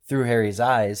through Harry's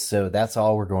eyes, so that's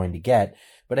all we're going to get.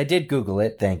 But I did Google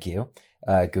it, thank you,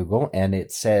 Google, and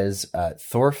it says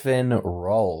Thorfinn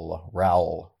Rowell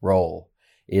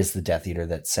is the Death Eater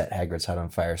that set Hagrid's hut on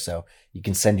fire. So you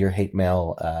can send your hate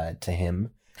mail to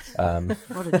him.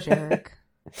 What a jerk.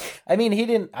 I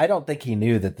mean, I don't think he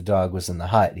knew that the dog was in the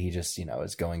hut. He just,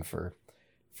 is going for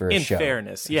a In show.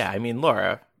 fairness, yeah. I mean,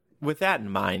 Laura, with that in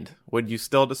mind, would you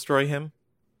still destroy him?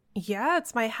 Yeah,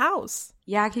 it's my house.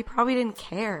 Yeah, he probably didn't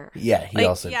care. Yeah, he Like,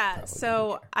 also. yeah, probably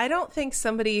so I don't think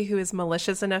somebody who is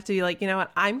malicious enough to be like, you know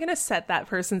what, I'm going to set that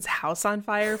person's house on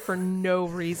fire for no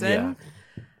reason.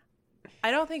 Yeah. I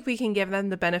don't think we can give them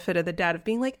the benefit of the doubt of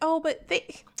being like, oh, but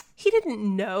he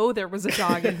didn't know there was a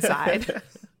dog inside.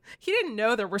 He didn't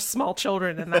know there were small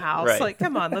children in the house. Right. Like,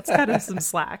 come on, let's cut him some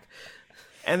slack.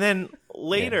 And then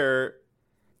later,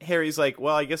 Harry's like,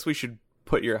 well, I guess we should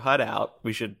put your hut out.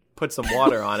 We should put some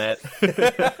water on it.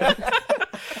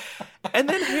 And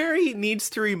then Harry needs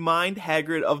to remind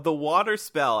Hagrid of the water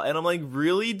spell. And I'm like,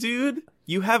 really, dude?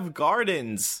 You have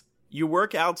gardens. You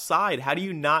work outside. How do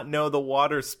you not know the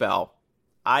water spell?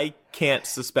 I can't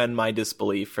suspend my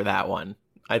disbelief for that one.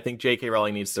 I think J.K.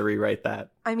 Rowling needs to rewrite that.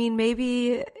 I mean,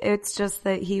 maybe it's just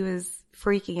that he was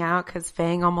freaking out because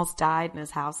Fang almost died and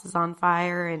his house is on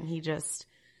fire, and he just,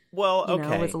 Well, you know,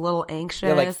 okay. was a little anxious.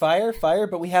 Yeah, like fire,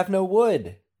 but we have no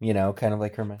wood. Kind of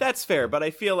like her. That's fair, but I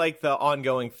feel like the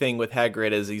ongoing thing with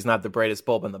Hagrid is he's not the brightest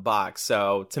bulb in the box.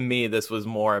 So to me, this was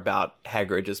more about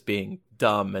Hagrid just being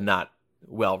dumb and not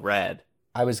well-read.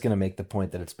 I was going to make the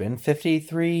point that it's been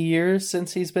 53 years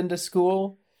since he's been to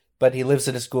school, but he lives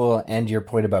at a school, and your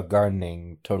point about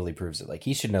gardening totally proves it. Like,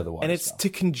 he should know the water And it's spell.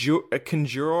 to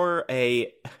conjure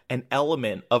an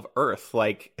element of earth.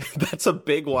 Like, that's a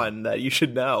big one that you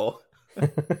should know.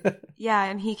 Yeah,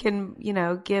 and he can,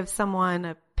 give someone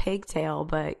a pigtail,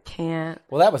 but can't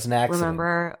Well, that was an accident.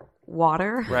 remember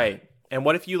water. Right. And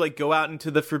what if you go out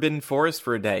into the Forbidden Forest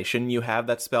for a day? Shouldn't you have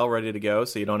that spell ready to go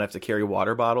so you don't have to carry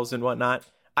water bottles and whatnot?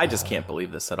 I just can't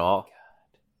believe this at all.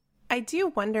 I do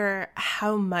wonder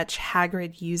how much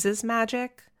Hagrid uses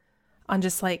magic on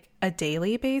just a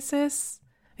daily basis.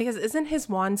 Because isn't his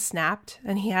wand snapped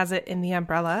and he has it in the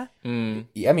umbrella?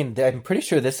 Yeah, I mean, I'm pretty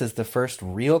sure this is the first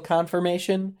real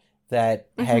confirmation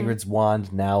that Hagrid's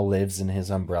wand now lives in his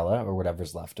umbrella, or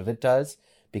whatever's left of it does,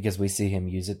 because we see him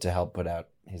use it to help put out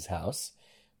his house.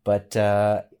 But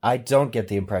I don't get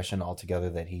the impression altogether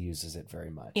that he uses it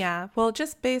very much. Yeah, well,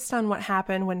 just based on what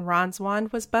happened when Ron's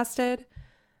wand was busted,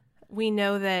 we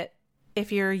know that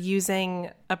if you're using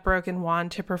a broken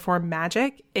wand to perform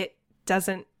magic, it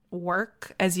doesn't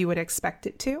work as you would expect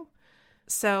it to.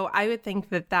 So I would think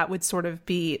that would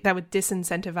that would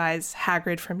disincentivize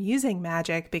Hagrid from using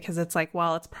magic, because it's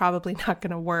well, it's probably not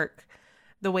going to work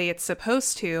the way it's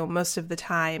supposed to most of the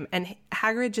time. And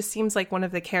Hagrid just seems like one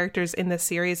of the characters in the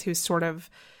series who's sort of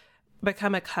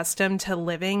become accustomed to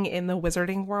living in the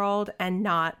wizarding world and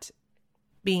not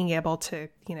being able to,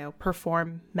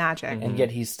 perform magic. And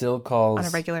yet he still calls on a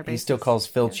regular basis. He still calls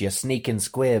Filch a sneaking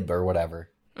squib or whatever.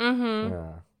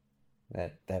 Mm-hmm.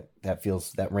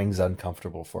 That rings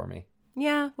uncomfortable for me.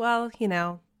 Yeah, well,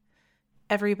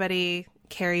 everybody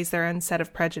carries their own set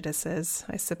of prejudices,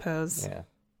 I suppose. Yeah.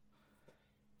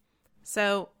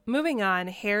 So, moving on,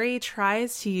 Harry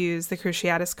tries to use the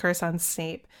Cruciatus Curse on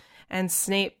Snape, and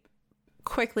Snape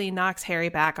quickly knocks Harry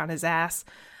back on his ass.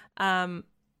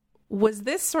 Was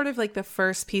this sort of the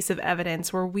first piece of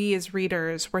evidence where we as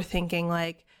readers were thinking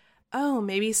oh,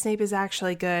 maybe Snape is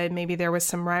actually good, maybe there was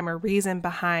some rhyme or reason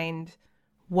behind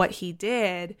what he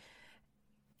did,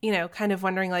 kind of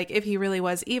wondering if he really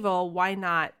was evil, why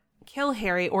not kill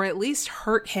Harry or at least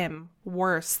hurt him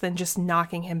worse than just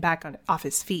knocking him back off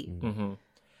his feet? Mm-hmm.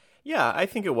 Yeah, I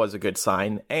think it was a good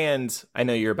sign. And I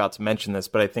know you're about to mention this,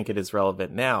 but I think it is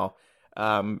relevant now.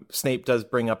 Snape does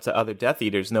bring up to other Death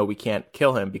Eaters, no, we can't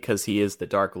kill him because he is the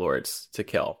Dark Lord's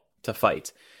to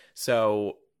fight.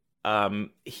 So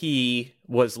he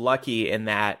was lucky in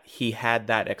that he had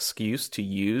that excuse to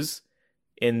use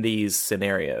in these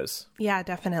scenarios. Yeah,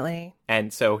 definitely.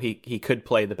 And so he could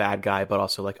play the bad guy, but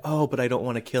also but I don't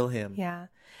want to kill him. Yeah.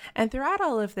 And throughout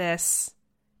all of this,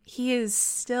 he is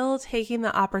still taking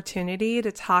the opportunity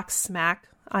to talk smack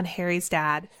on Harry's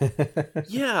dad.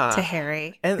 Yeah. To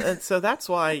Harry. And so that's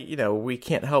why, we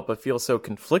can't help but feel so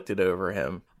conflicted over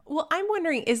him. Well, I'm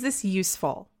wondering, is this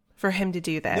useful for him to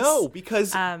do this? No,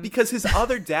 because his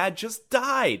other dad just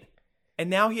died. And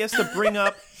now he has to bring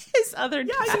up his other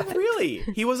dad. Yeah, really.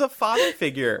 He was a father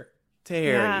figure to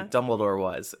Harry, Yeah. Dumbledore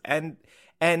was. And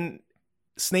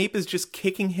Snape is just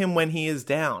kicking him when he is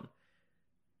down.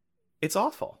 It's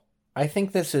awful. I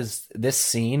think this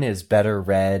scene is better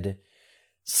read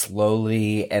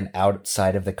slowly and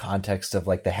outside of the context of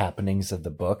the happenings of the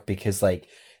book, because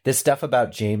this stuff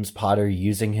about James Potter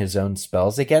using his own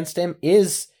spells against him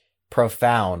is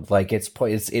profound.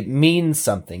 It means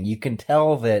something. You can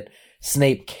tell that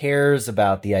Snape cares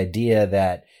about the idea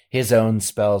that his own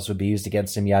spells would be used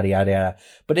against him, yada, yada, yada.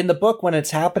 But in the book, when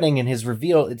it's happening in his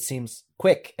reveal, it seems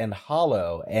quick and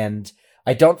hollow. And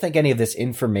I don't think any of this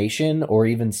information or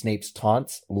even Snape's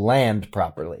taunts land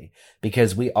properly,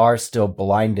 because we are still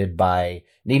blinded by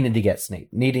needing to get Snape,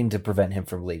 needing to prevent him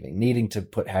from leaving, needing to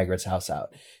put Hagrid's house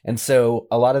out. And so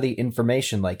a lot of the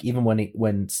information, even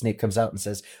when Snape comes out and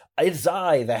says, "It's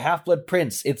I, the Half-Blood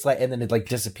Prince," it's and then it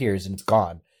disappears and it's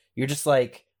gone. You're just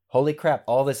holy crap,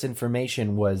 all this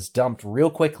information was dumped real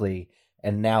quickly,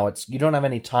 and now you don't have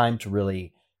any time to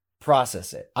really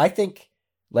process it. I think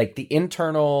the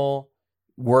internal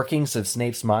workings of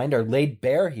Snape's mind are laid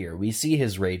bare here. We see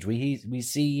his rage. We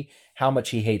see how much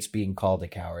he hates being called a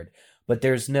coward. But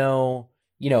there's no,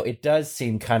 it does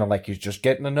seem kind of like he's just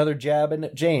getting another jab in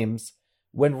at James,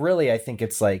 when really I think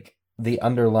it's the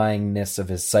underlyingness of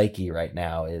his psyche right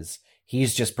now is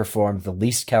he's just performed the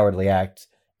least cowardly act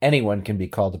anyone can be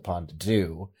called upon to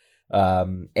do,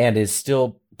 and is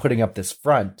still putting up this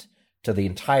front to the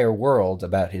entire world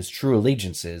about his true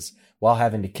allegiances while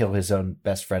having to kill his own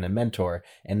best friend and mentor.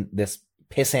 And this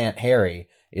pissant Harry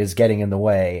is getting in the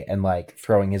way and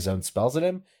throwing his own spells at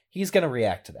him. He's going to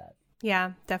react to that.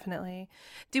 Yeah, definitely.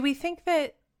 Do we think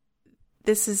that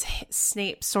this is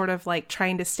Snape sort of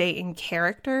trying to stay in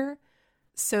character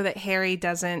so that Harry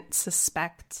doesn't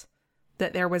suspect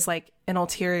that there was an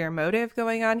ulterior motive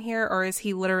going on here? Or is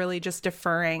he literally just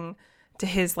deferring to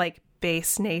his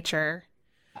base nature?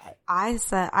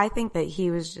 I think that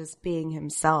he was just being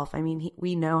himself. I mean,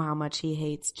 we know how much he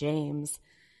hates James,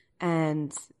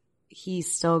 and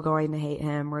he's still going to hate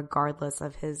him regardless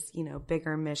of his,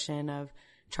 bigger mission of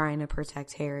trying to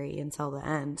protect Harry until the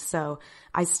end. So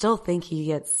I still think he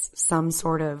gets some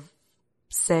sort of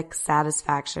sick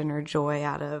satisfaction or joy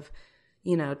out of,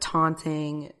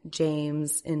 taunting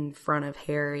James in front of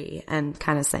Harry and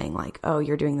kind of saying like, oh,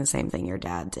 you're doing the same thing your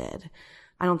dad did.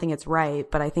 I don't think it's right,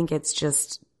 but I think it's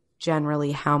just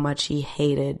generally how much he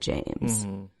hated James.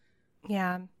 Mm-hmm.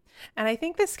 Yeah. And I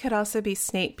think this could also be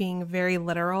Snape being very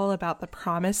literal about the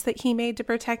promise that he made to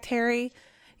protect Harry.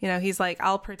 He's like,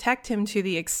 I'll protect him to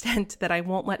the extent that I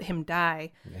won't let him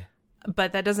die. Yeah.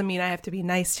 But that doesn't mean I have to be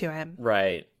nice to him.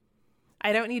 Right.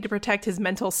 I don't need to protect his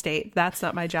mental state. That's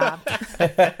not my job.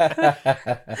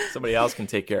 Somebody else can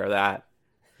take care of that.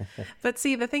 But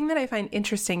see, the thing that I find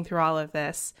interesting through all of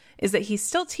this is that he's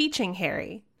still teaching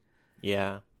Harry.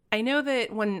 Yeah. I know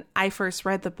that when I first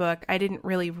read the book, I didn't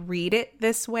really read it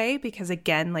this way because,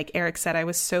 again, like Eric said, I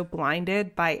was so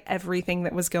blinded by everything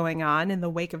that was going on in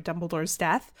the wake of Dumbledore's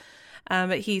death.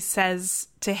 But he says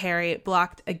to Harry,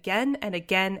 blocked again and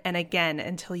again and again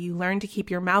until you learn to keep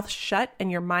your mouth shut and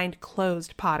your mind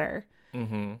closed, Potter.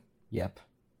 Mm-hmm. Yep.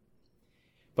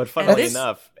 But funnily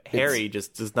enough, Harry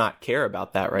just does not care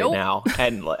about that right now.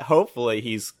 And hopefully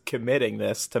he's committing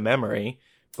this to memory,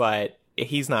 but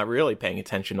he's not really paying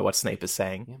attention to what Snape is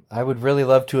saying. I would really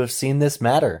love to have seen this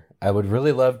matter. I would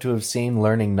really love to have seen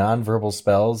learning nonverbal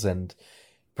spells and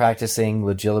practicing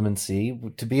legitimacy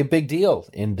to be a big deal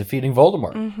in defeating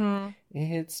Voldemort. Mm-hmm.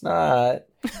 It's not.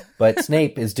 But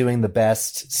Snape is doing the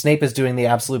best. Snape is doing the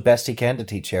absolute best he can to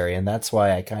teach Harry, and that's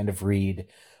why I kind of read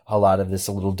a lot of this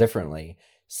a little differently.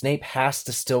 Snape has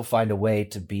to still find a way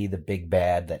to be the big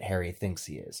bad that Harry thinks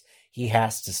he is. He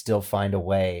has to still find a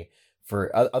way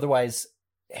otherwise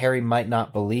Harry might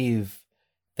not believe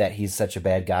that he's such a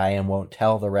bad guy and won't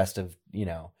tell the rest of,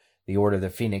 the Order of the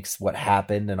Phoenix what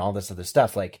happened and all this other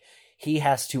stuff. Like, he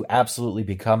has to absolutely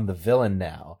become the villain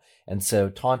now. And so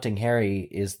taunting Harry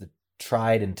is the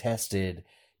tried and tested,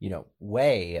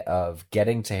 way of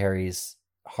getting to Harry's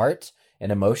heart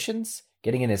and emotions,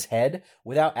 getting in his head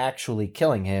without actually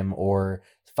killing him or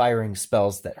firing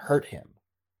spells that hurt him.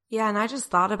 Yeah, and I just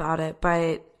thought about it,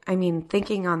 but I mean,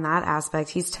 thinking on that aspect,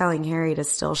 he's telling Harry to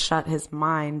still shut his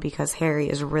mind because Harry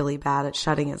is really bad at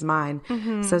shutting his mind.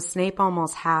 Mm-hmm. So Snape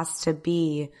almost has to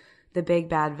be the big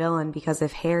bad villain, because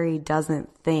if Harry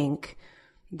doesn't think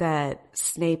that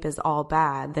Snape is all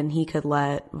bad, then he could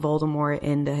let Voldemort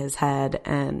into his head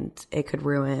and it could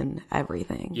ruin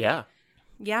everything. Yeah.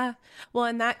 Yeah. Well,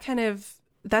 and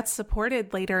that's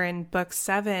supported later in book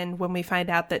 7 when we find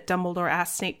out that Dumbledore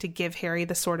asked Snape to give Harry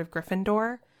the Sword of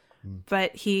Gryffindor.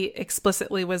 But he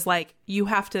explicitly was like, you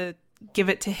have to give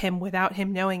it to him without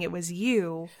him knowing it was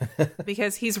you,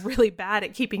 because he's really bad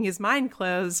at keeping his mind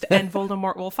closed and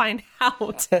Voldemort will find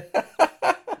out.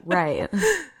 Right.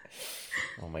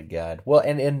 Oh my God. Well,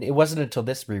 and it wasn't until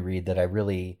this reread that I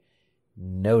really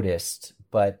noticed,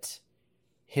 but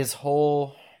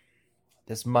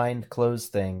this mind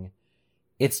closed thing,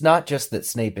 it's not just that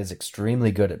Snape is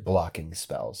extremely good at blocking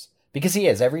spells, because he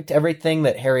is. Everything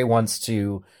that Harry wants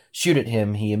to shoot at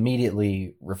him, he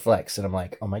immediately reflects. And I'm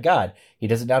like, oh my God, he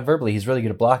does it non-verbally. He's really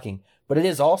good at blocking. But it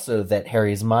is also that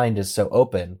Harry's mind is so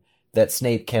open that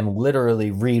Snape can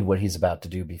literally read what he's about to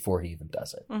do before he even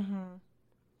does it. Mm-hmm.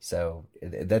 So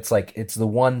that's like, it's the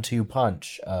 1-2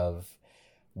 punch of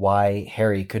why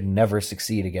Harry could never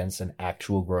succeed against an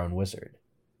actual grown wizard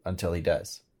until he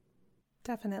does.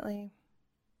 Definitely.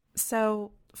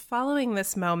 So following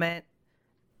this moment,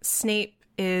 Snape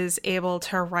is able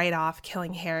to write off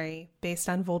killing Harry based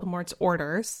on Voldemort's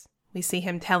orders. We see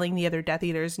him telling the other Death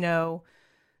Eaters, no,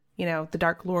 the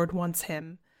Dark Lord wants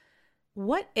him.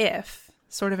 What if,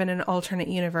 sort of in an alternate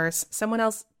universe, someone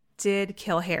else did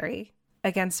kill Harry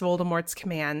against Voldemort's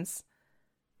commands?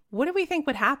 What do we think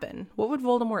would happen? What would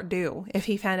Voldemort do if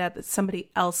he found out that somebody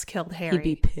else killed Harry? He'd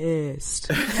be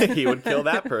pissed. He would kill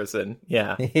that person.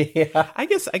 Yeah. Yeah. I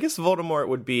guess Voldemort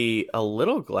would be a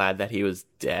little glad that he was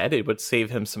dead. It would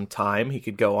save him some time. He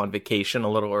could go on vacation a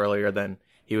little earlier than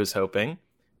he was hoping.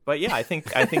 But yeah, I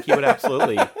think he would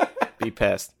absolutely be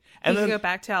pissed. And he then could go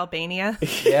back to Albania.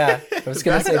 Yeah. I was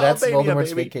going to say that's Albania, Voldemort's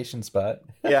baby. vacation spot.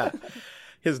 Yeah.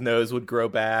 His nose would grow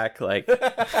back, like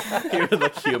he would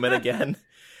look human again.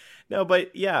 No,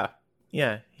 but yeah,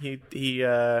 he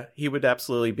would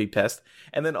absolutely be pissed.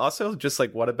 And then also, just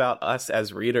like, what about us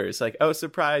as readers? Like, oh,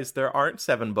 surprise, there aren't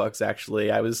 7 books,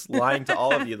 actually. I was lying to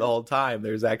all of you the whole time.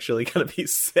 There's actually going to be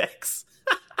 6.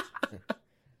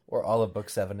 Or all of book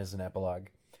 7 is an epilogue.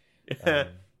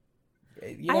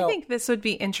 I think this would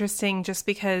be interesting just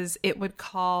because it would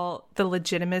call the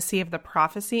legitimacy of the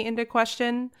prophecy into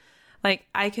question. Like,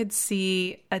 I could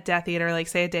see a Death Eater, like,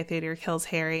 say a Death Eater kills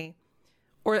Harry,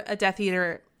 or a Death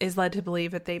Eater is led to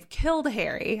believe that they've killed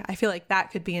Harry. I feel like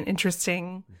that could be an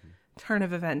interesting turn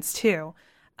of events, too.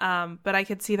 But I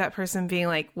could see that person being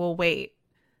like, well, wait,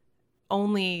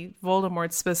 only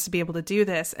Voldemort's supposed to be able to do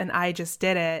this, and I just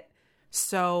did it.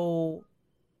 So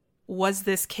was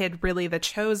this kid really the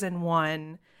chosen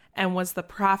one? And was the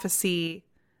prophecy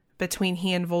between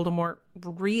he and Voldemort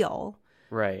real?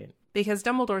 Right. Because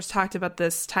Dumbledore's talked about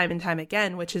this time and time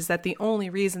again, which is that the only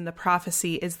reason the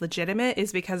prophecy is legitimate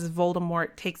is because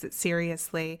Voldemort takes it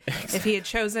seriously. Exactly. If he had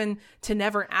chosen to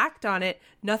never act on it,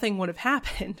 nothing would have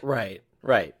happened. Right,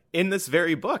 right. In this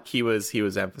very book, he was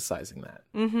emphasizing that.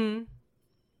 Mm-hmm.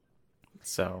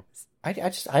 So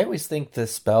I always think the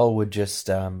spell would just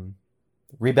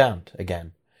rebound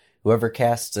again. Whoever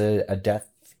casts a death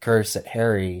curse at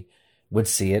Harry would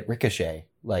see it ricochet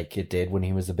like it did when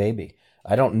he was a baby.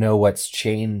 I don't know what's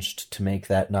changed to make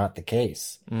that not the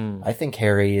case. I think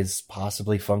Harry is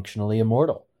possibly functionally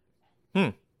immortal.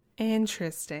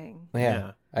 Interesting.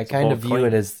 Yeah. I kind of view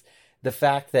it as the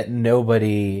fact that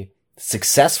nobody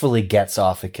successfully gets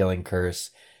off a killing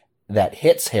curse that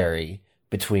hits Harry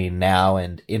between now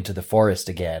and into the forest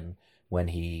again when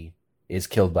he is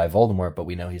killed by Voldemort, but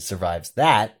we know he survives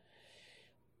that.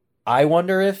 I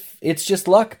wonder if it's just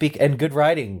luck and good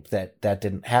writing that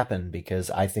didn't happen, because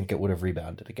I think it would have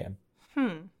rebounded again.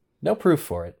 No proof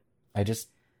for it. I just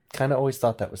kind of always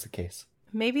thought that was the case.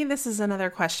 Maybe this is another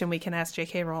question we can ask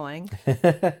J.K. Rowling.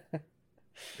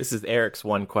 This is Eric's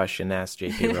one question asked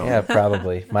J.K. Rowling. Yeah,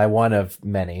 probably. My one of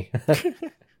many.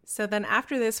 So then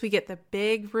after this, we get the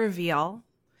big reveal.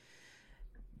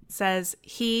 It says,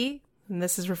 he, and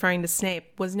this is referring to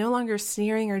Snape, was no longer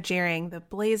sneering or jeering. The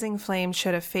blazing flame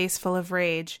showed a face full of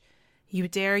rage. You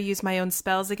dare use my own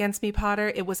spells against me,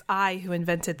 Potter? It was I who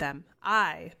invented them.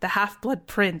 I, the Half-Blood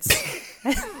Prince.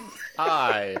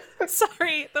 I.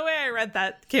 Sorry, the way I read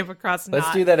that came across not.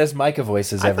 Let's do that as Micah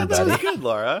voices, everybody. I thought that was good,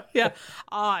 Laura. Yeah.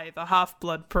 I, the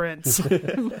Half-Blood Prince.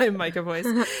 My Micah voice.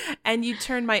 And you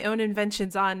turned my own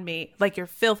inventions on me, like your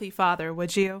filthy father,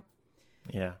 would you?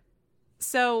 Yeah.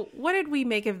 So, what did we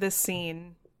make of this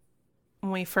scene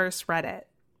when we first read it?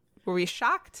 Were we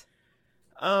shocked?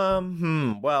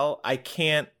 Well, I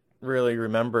can't really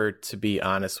remember, to be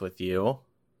honest with you.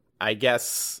 I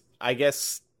guess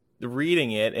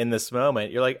reading it in this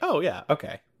moment, you're like, oh yeah,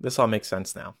 okay, this all makes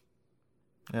sense now.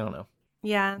 I don't know.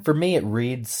 Yeah. For me, it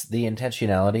reads the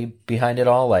intentionality behind it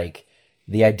all, like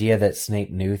the idea that Snape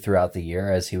knew throughout the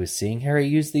year as he was seeing Harry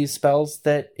use these spells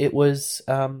that it was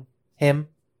him.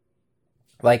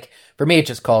 Like, for me, it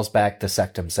just calls back the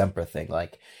Sectum Sempra thing.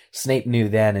 Like, Snape knew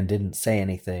then and didn't say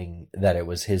anything that it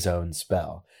was his own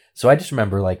spell. So I just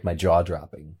remember, like, my jaw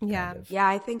dropping. Yeah. Kind of. Yeah,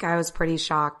 I think I was pretty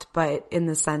shocked, but in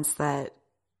the sense that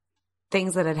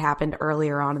things that had happened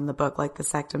earlier on in the book, like the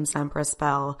Sectum Sempra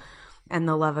spell and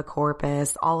the Leva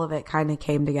Corpus, all of it kind of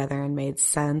came together and made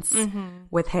sense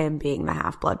with him being the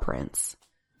Half-Blood Prince.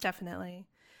 Definitely.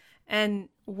 And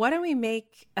what do we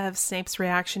make of Snape's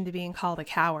reaction to being called a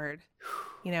coward?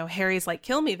 You know, Harry's like,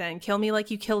 kill me then. Kill me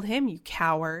like you killed him, you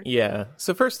coward. Yeah.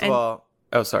 So first of all...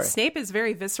 Oh, sorry. Snape is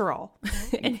very visceral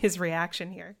in his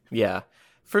reaction here. Yeah.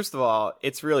 First of all,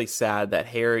 it's really sad that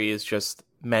Harry is just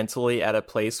mentally at a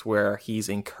place where he's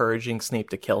encouraging Snape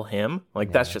to kill him.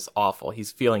 Like, that's just awful.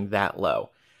 He's feeling that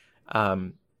low.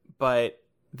 But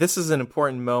this is an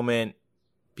important moment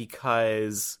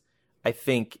because I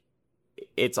think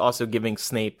it's also giving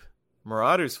Snape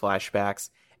Marauders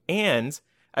flashbacks. And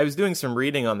I was doing some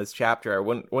reading on this chapter.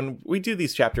 When we do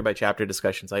these chapter by chapter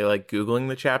discussions, I like Googling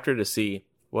the chapter to see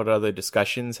what other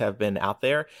discussions have been out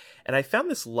there. And I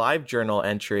found this live journal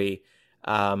entry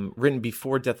written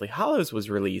before Deathly Hallows was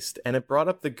released. And it brought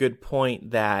up the good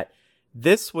point that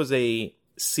this was a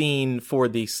scene for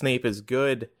the Snape is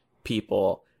good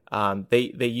people.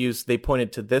 They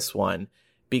pointed to this one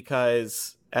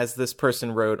because, as this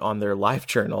person wrote on their live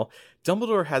journal,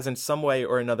 Dumbledore has in some way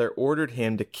or another ordered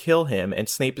him to kill him, and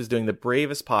Snape is doing the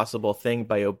bravest possible thing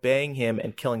by obeying him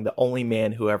and killing the only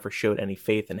man who ever showed any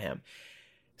faith in him.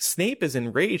 Snape is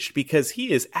enraged because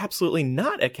he is absolutely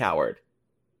not a coward.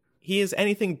 He is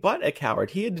anything but a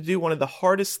coward. He had to do one of the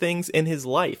hardest things in his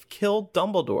life, kill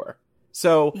Dumbledore.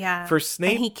 So for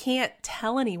Snape... And he can't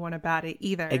tell anyone about it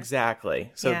either. Exactly.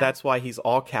 So that's why he's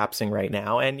all capsing right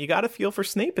now. And you got to feel for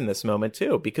Snape in this moment,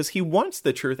 too, because he wants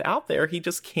the truth out there. He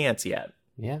just can't yet.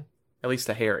 Yeah. At least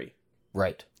to Harry.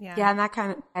 Right. Yeah, and that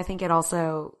kind of, I think it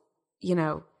also, you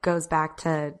know, goes back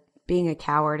to being a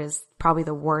coward is probably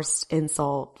the worst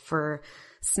insult for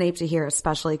Snape to hear,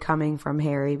 especially coming from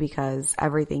Harry, because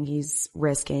everything he's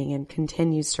risking and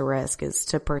continues to risk is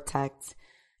to protect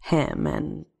him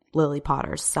and Lily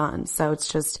Potter's son. So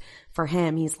it's just, for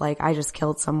him, he's like, I just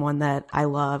killed someone that I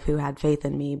love who had faith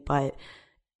in me, but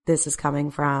this is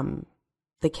coming from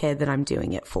the kid that I'm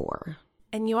doing it for.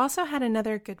 And you also had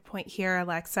another good point here,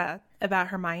 Alexa, about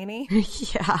Hermione.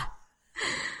 Yeah.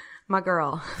 My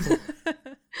girl.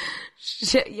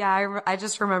 Yeah, I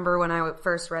just remember when I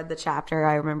first read the chapter,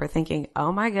 I remember thinking,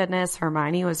 oh my goodness,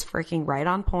 Hermione was freaking right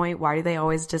on point. Why do they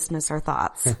always dismiss her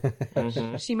thoughts?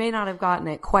 Mm-hmm. She may not have gotten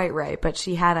it quite right, but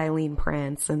she had Eileen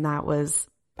Prince, and that was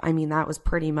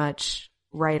pretty much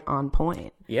right on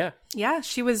point. Yeah. Yeah,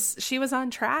 she was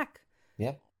on track.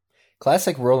 Yeah.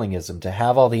 Classic Rowlingism, to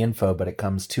have all the info, but it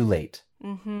comes too late.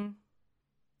 Mm-hmm.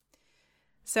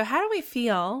 So how do we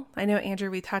feel? I know, Andrew,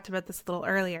 we talked about this a little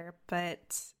earlier,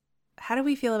 but how do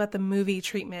we feel about the movie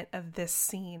treatment of this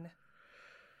scene?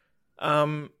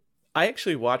 I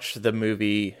actually watched the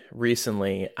movie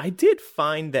recently. I did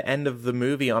find the end of the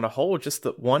movie on a whole just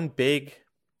the one big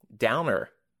downer.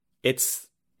 It's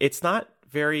not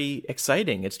very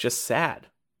exciting. It's just sad.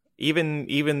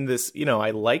 Even this,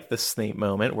 I like the Snape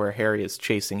moment where Harry is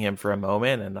chasing him for a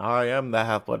moment and I am the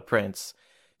Half-Blood Prince.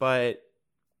 But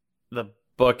the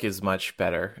book is much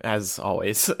better, as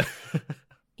always.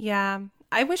 Yeah.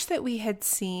 I wish that we had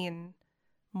seen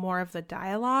more of the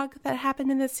dialogue that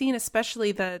happened in this scene,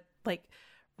 especially the,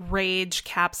 rage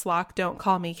caps lock, don't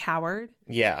call me coward.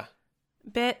 Yeah.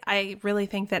 Bit. I really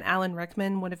think that Alan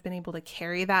Rickman would have been able to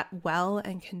carry that well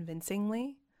and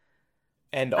convincingly.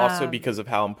 And also because of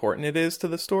how important it is to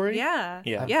the story. Yeah.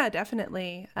 Yeah,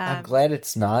 definitely. I'm glad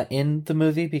it's not in the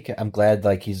movie, because I'm glad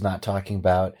he's not talking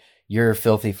about your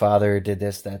filthy father did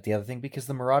this, that, the other thing, because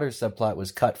the Marauders subplot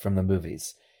was cut from the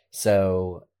movies.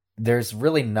 So there's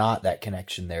really not that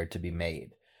connection there to be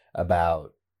made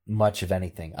about much of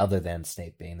anything other than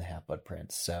Snape being the Half-Blood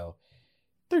Prince. So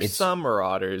there's some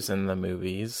Marauders in the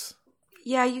movies.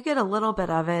 Yeah, you get a little bit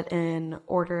of it in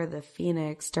Order of the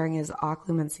Phoenix during his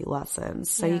occlumency lessons.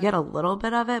 So you get a little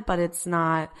bit of it, but it's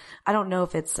not, I don't know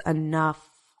if it's enough.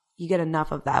 You get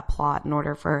enough of that plot in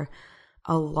order for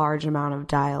a large amount of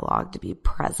dialogue to be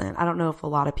present. I don't know if a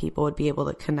lot of people would be able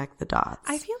to connect the dots.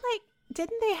 I feel like,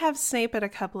 didn't they have Snape at a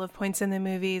couple of points in the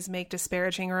movies make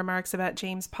disparaging remarks about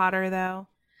James Potter, though?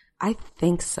 I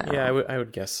think so. Yeah, I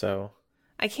would guess so.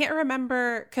 I can't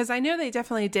remember, because I know they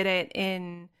definitely did it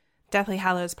in Deathly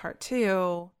Hallows Part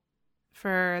 2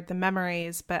 for the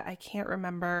memories, but I can't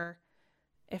remember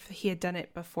if he had done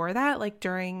it before that,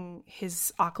 during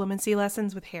his occlumency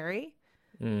lessons with Harry.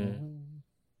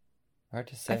 Hard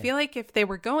to say. I feel like if they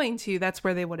were going to, that's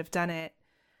where they would have done it.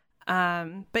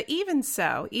 But even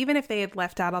so, even if they had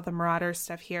left out all the Marauder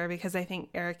stuff here, because I think,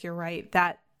 Eric, you're right,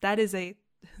 that is a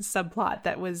subplot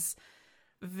that was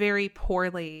very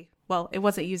poorly, well, it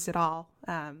wasn't used at all,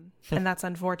 and that's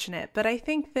unfortunate. But I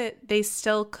think that they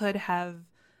still could have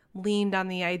leaned on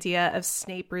the idea of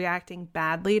Snape reacting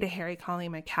badly to Harry calling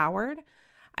him a coward.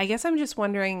 I guess I'm just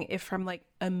wondering if from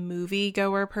a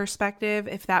movie-goer perspective,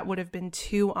 if that would have been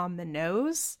too on the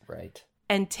nose. Right.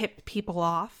 And tipped people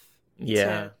off.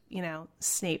 Yeah. To,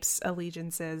 Snape's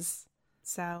allegiances.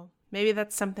 So maybe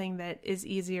that's something that is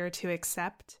easier to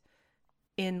accept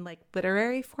in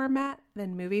literary format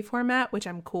than movie format, which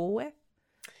I'm cool with.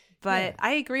 But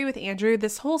I agree with Andrew.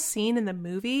 This whole scene in the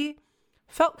movie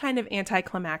felt kind of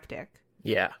anticlimactic.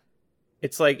 Yeah.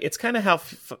 It's kind of how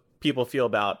people feel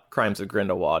about Crimes of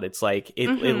Grindelwald. It's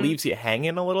it leaves you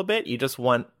hanging a little bit. You just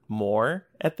want more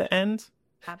at the end.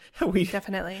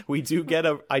 Definitely. We do get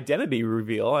an identity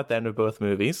reveal at the end of both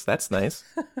movies. That's nice.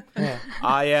 Yeah.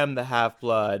 I am the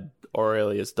Half-Blood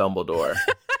Aurelius Dumbledore.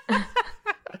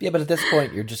 Yeah, but at this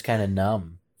point, you're just kind of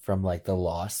numb from the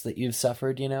loss that you've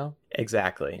suffered,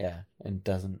 Exactly. Yeah, and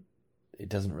it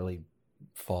doesn't really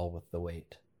fall with the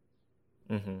weight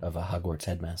of a Hogwarts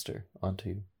headmaster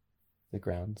onto the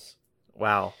grounds.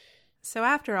 Wow. So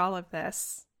after all of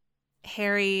this,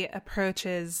 Harry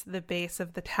approaches the base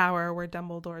of the tower where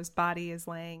Dumbledore's body is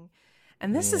laying.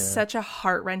 And this is such a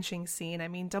heart-wrenching scene. I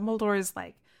mean, Dumbledore is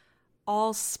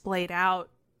all splayed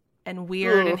out and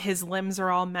weird, and his limbs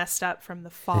are all messed up from the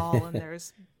fall, and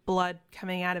there's blood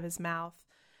coming out of his mouth.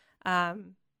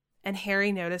 And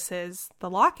Harry notices the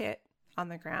locket on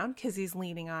the ground because he's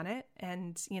leaning on it.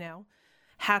 And,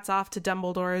 hats off to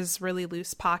Dumbledore's really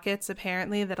loose pockets,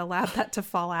 apparently, that allowed that to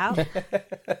fall out.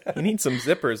 You need some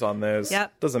zippers on those.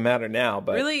 Yep. Doesn't matter now,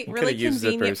 but really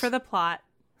convenient for the plot.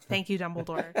 Thank you,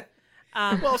 Dumbledore.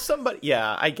 Well,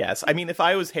 I guess. I mean, if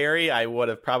I was Harry, I would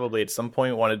have probably at some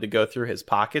point wanted to go through his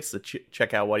pockets to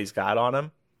check out what he's got on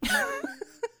him.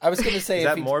 I was going to say, is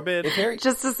that morbid? If Harry,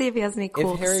 Just to see if he has any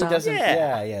cool if Harry stuff. doesn't,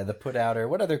 yeah, the put outer,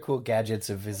 what other cool gadgets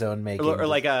of his own making? Or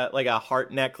like a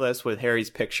heart necklace with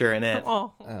Harry's picture in it.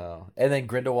 Oh, and then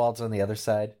Grindelwald's on the other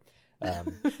side.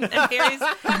 And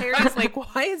Harry's like,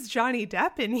 why is Johnny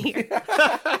Depp in here?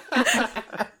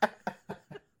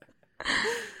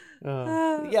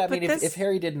 Yeah, I mean, if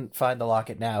Harry didn't find the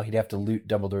locket now, he'd have to loot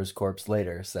Dumbledore's corpse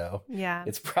later. So yeah,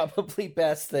 it's probably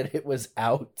best that it was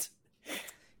out.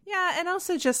 Yeah, and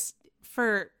also just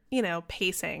for,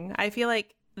 pacing. I feel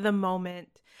like the moment,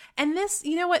 and this,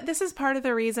 you know what, this is part of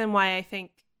the reason why I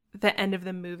think the end of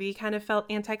the movie kind of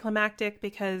felt anticlimactic,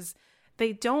 because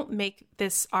they don't make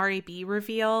this RAB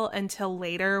reveal until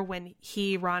later when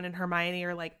Ron, and Hermione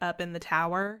are like up in the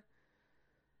tower.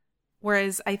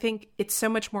 Whereas I think it's so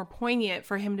much more poignant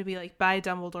for him to be like by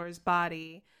Dumbledore's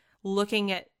body,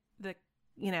 looking at the,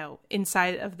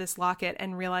 inside of this locket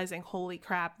and realizing, holy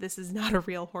crap, this is not a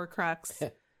real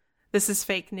Horcrux. This is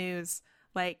fake news.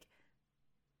 Like,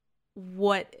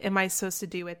 what am I supposed to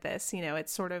do with this?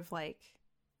 It's sort of like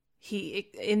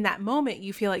in that moment,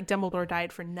 you feel like Dumbledore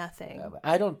died for nothing.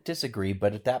 I don't disagree,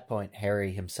 but at that point,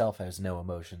 Harry himself has no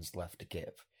emotions left to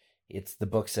give. The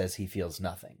book says he feels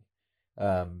nothing.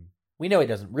 We know he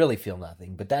doesn't really feel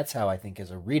nothing, but that's how I think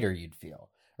as a reader you'd feel,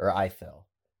 or I feel.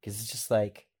 Because it's just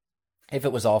like, if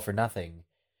it was all for nothing,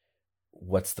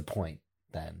 what's the point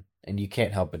then? And you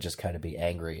can't help but just kind of be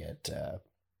angry at,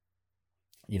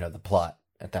 the plot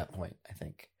at that point, I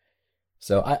think.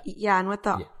 So and with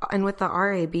the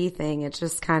RAB thing, it's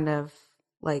just kind of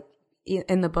like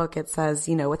in the book it says,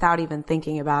 without even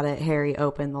thinking about it, Harry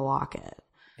opened the locket.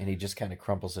 And he just kind of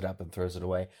crumples it up and throws it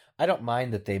away. I don't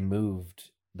mind that they moved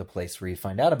the place where you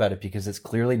find out about it, because it's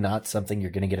clearly not something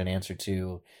you're going to get an answer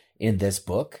to in this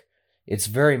book. It's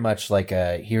very much like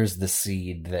here's the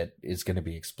seed that is going to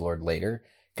be explored later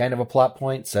kind of a plot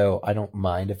point. So I don't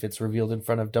mind if it's revealed in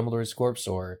front of Dumbledore's corpse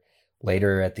or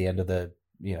later at the end of the,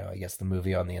 I guess the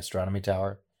movie on the astronomy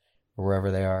tower or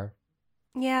wherever they are.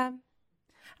 Yeah.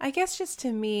 I guess just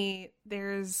to me,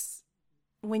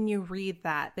 when you read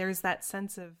that, there's that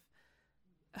sense of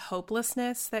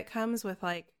hopelessness that comes with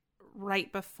like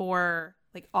right before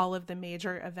like all of the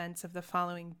major events of the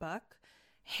following book.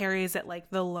 Harry's at like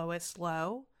the lowest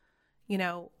low.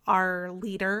 Our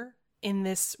leader in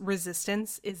this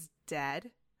resistance is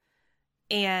dead,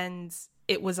 and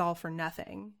it was all for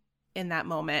nothing in that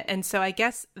moment. And so I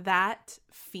guess that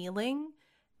feeling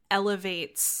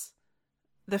elevates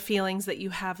the feelings that you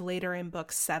have later in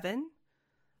book 7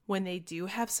 when they do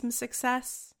have some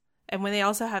success and when they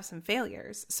also have some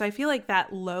failures. So I feel like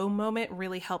that low moment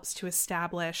really helps to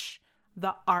establish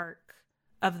the arc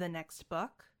of the next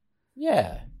book.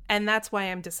 Yeah. And that's why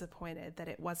I'm disappointed that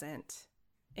it wasn't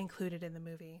included in the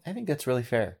movie. I think that's really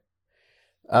fair.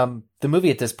 The movie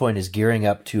at this point is gearing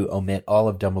up to omit all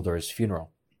of Dumbledore's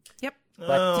funeral. Yep.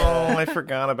 But, I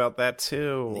forgot about that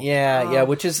too. Yeah,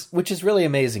 which is really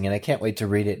amazing, and I can't wait to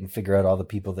read it and figure out all the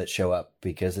people that show up,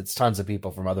 because it's tons of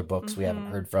people from other books we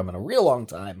haven't heard from in a real long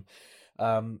time.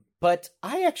 But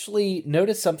I actually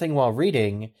noticed something while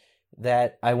reading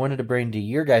that I wanted to bring to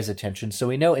your guys' attention. So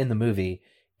we know in the movie,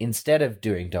 instead of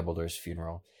doing Dumbledore's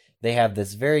funeral, they have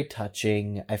this very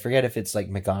touching, I forget if it's like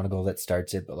McGonagall that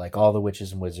starts it, but like all the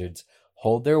witches and wizards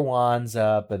hold their wands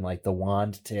up, and like the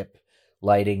wand tip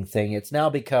lighting thing. It's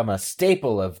now become a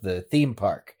staple of the theme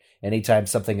park. Anytime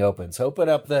something opens,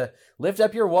 lift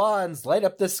up your wands, light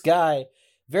up the sky.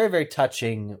 Very, very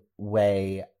touching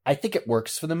way. I think it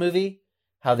works for the movie,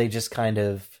 how they just kind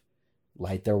of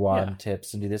light their wand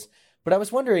tips and do this. But I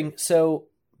was wondering, so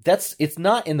it's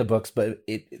not in the books, but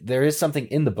there is something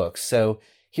in the books. So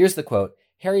here's the quote.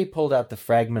 Harry pulled out the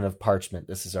fragment of parchment,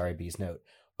 this is R.A.B.'s note,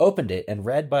 opened it, and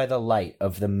read by the light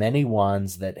of the many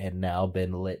wands that had now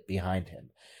been lit behind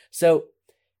him. So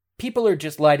people are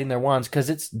just lighting their wands because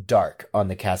it's dark on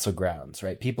the castle grounds,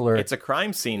 right? It's a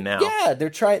crime scene now. Yeah, they're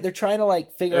trying to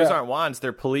like figure out. Those aren't wands,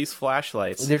 they're police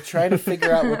flashlights. They're trying to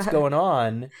figure out what's going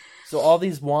on. So all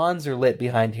these wands are lit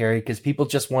behind Harry because people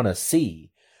just want to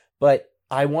see. But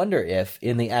I wonder if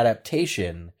in the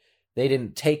adaptation they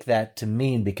didn't take that to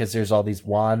mean, because there's all these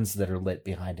wands that are lit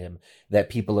behind him, that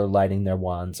people are lighting their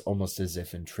wands almost as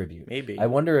if in tribute. Maybe. I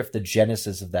wonder if the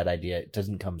genesis of that idea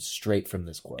doesn't come straight from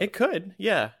this quote. It could,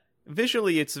 yeah.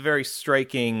 Visually, it's a very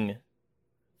striking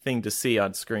thing to see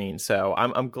on screen, so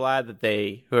I'm glad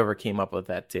that whoever came up with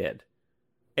that did.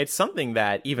 It's something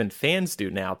that even fans do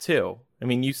now, too. I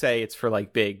mean, you say it's for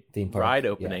like big theme park ride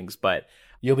openings, but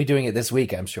you'll be doing it this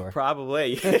week, I'm sure.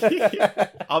 Probably.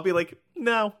 I'll be like,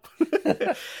 no.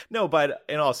 No, but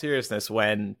in all seriousness,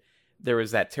 when there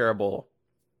was that terrible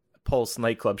Pulse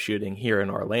nightclub shooting here in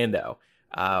Orlando,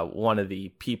 one of the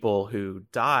people who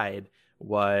died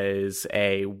was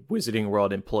a Wizarding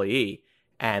World employee.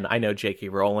 And I know J.K.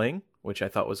 Rowling, which I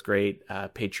thought was great,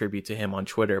 paid tribute to him on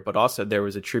Twitter, but also there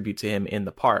was a tribute to him in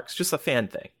the parks, just a fan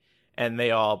thing. And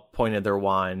they all pointed their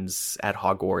wands at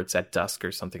Hogwarts at dusk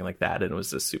or something like that. And it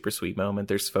was a super sweet moment.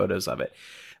 There's photos of it.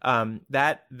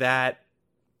 That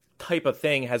type of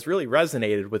thing has really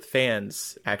resonated with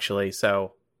fans, actually.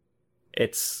 So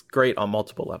it's great on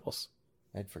multiple levels.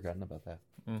 I'd forgotten about that.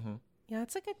 Mm-hmm. Yeah,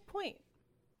 that's a good point.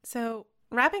 So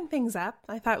wrapping things up,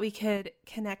 I thought we could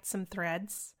connect some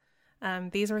threads.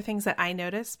 These were things that I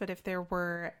noticed, but if there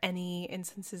were any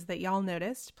instances that y'all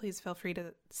noticed, please feel free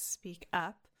to speak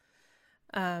up.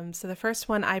 So the first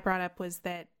one I brought up was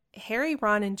that Harry,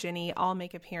 Ron, and Ginny all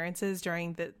make appearances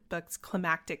during the book's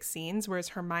climactic scenes, whereas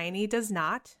Hermione does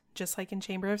not, just like in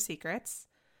Chamber of Secrets.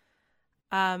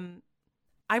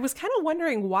 I was kind of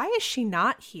wondering, why is she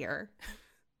not here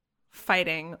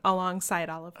fighting alongside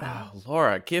all of them? Oh,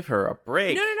 Laura, give her a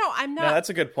break. No, I'm not. No, that's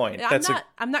a good point.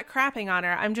 I'm not crapping on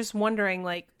her. I'm just wondering,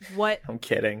 like, what... I'm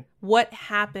kidding. What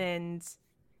happened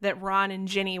that Ron and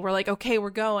Ginny were like, okay, we're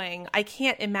going. I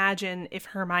can't imagine if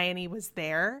Hermione was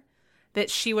there that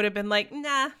she would have been like,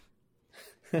 nah,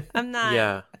 I'm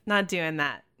not, not doing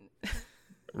that.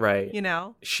 Right. You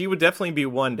know? She would definitely be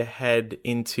one to head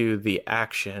into the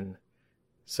action.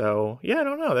 So, yeah, I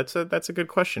don't know. That's a good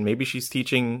question. Maybe she's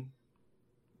teaching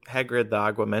Hagrid the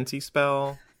Aguamenti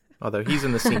spell, although he's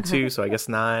in the scene too, so I guess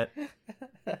not.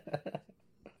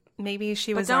 Maybe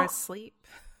she was asleep.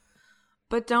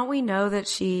 But don't we know that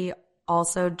she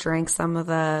also drank some of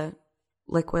the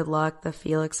liquid luck, the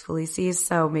Felix Felicis?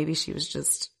 So maybe she was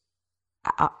just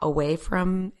away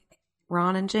from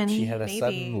Ron and Ginny. She had a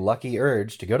sudden lucky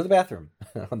urge to go to the bathroom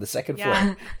on the second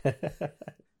floor.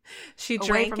 She away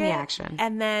drank from it, the action.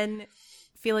 And then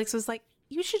Felix was like,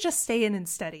 you should just stay in and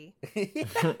study.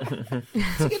 It's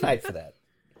a good night for that.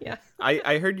 Yeah.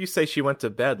 I heard you say she went to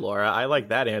bed, Laura. I like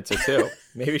that answer too.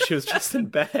 Maybe she was just in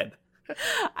bed.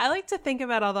 I like to think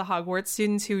about all the Hogwarts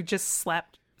students who just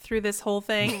slept through this whole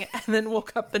thing and then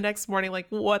woke up the next morning like,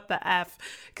 what the F?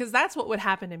 Because that's what would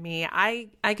happen to me. I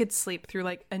could sleep through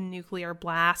like a nuclear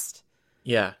blast.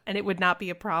 Yeah. And it would not be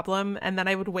a problem. And then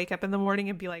I would wake up in the morning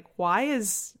and be like, why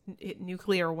is it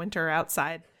nuclear winter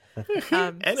outside?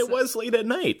 And it was late at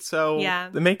night. So yeah.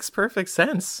 It makes perfect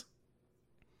sense.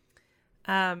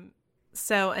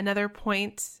 So another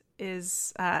point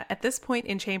is at this point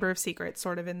in Chamber of Secrets,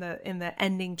 sort of in the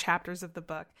ending chapters of the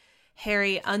book,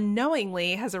 Harry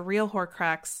unknowingly has a real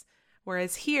Horcrux,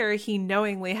 whereas here he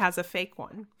knowingly has a fake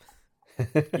one.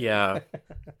 Yeah.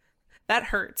 That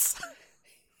hurts.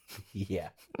 Yeah.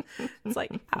 It's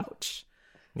like, ouch.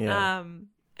 Yeah.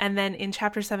 And then in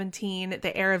chapter 17,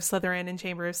 the heir of Slytherin in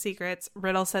Chamber of Secrets,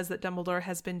 Riddle says that Dumbledore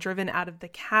has been driven out of the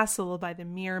castle by the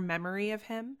mere memory of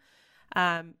him.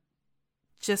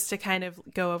 Just to kind of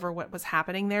go over what was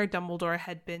happening there, Dumbledore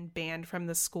had been banned from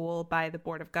the school by the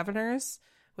Board of Governors,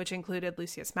 which included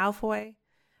Lucius Malfoy,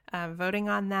 voting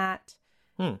on that.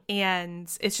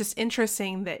 And it's just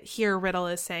interesting that here Riddle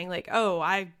is saying like, oh,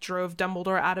 I drove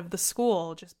Dumbledore out of the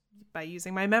school just by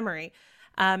using my memory.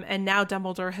 And now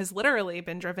Dumbledore has literally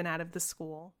been driven out of the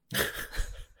school.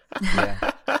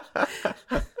 Yeah.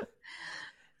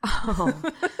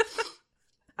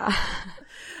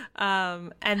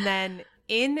 And then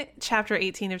in chapter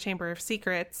 18 of Chamber of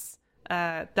Secrets,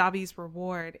 Dobby's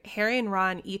Reward, Harry and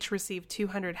Ron each receive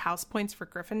 200 house points for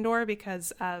Gryffindor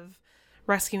because of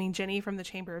rescuing Ginny from the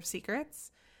Chamber of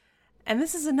Secrets. And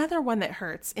this is another one that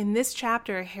hurts. In this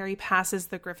chapter, Harry passes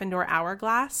the Gryffindor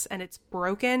hourglass and it's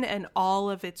broken and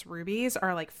all of its rubies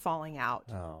are like falling out.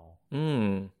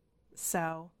 Oh.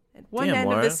 So at one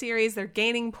end of the series, they're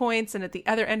gaining points, and at the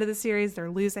other end of the series,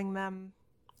 they're losing them.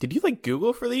 Did you like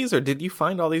Google for these, or did you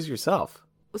find all these yourself?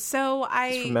 So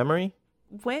Just from memory?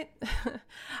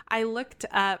 I looked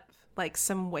up like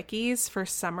some wikis for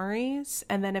summaries,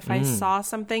 and then if I saw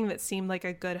something that seemed like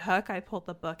a good hook, I pulled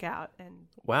the book out and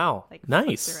wow, like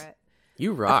nice. through it.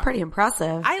 You rock. That's pretty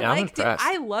impressive. I I'm liked it. impressed.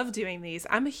 I love doing these.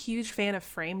 I'm a huge fan of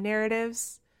frame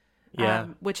narratives. Yeah.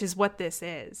 Which is what this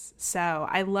is. So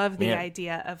I love the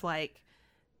idea of like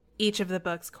each of the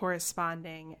books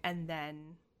corresponding and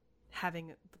then having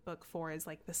the book 4 as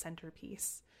like the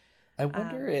centerpiece. I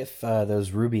wonder if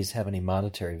those rubies have any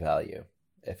monetary value.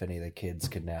 If any of the kids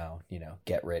could now,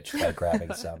 get rich by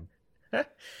grabbing some.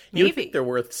 You would think they're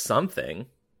worth something.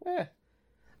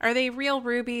 Are they real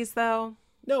rubies though?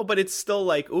 No, but it's still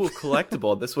like, ooh,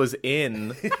 collectible. This was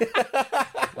in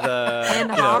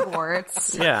And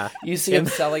Hogwarts. Yeah. You see him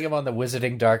selling them on the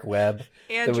wizarding dark web.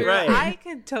 Andrew, Right. I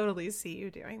can totally see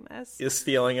you doing this. You're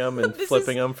stealing them and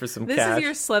flipping them for some This cash. is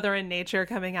your Slytherin nature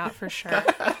coming out for sure.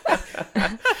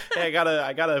 Hey,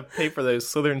 I gotta pay for those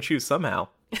Slytherin shoes somehow.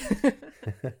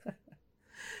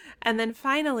 And then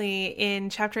finally,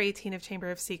 in Chapter 18 of Chamber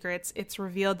of Secrets, it's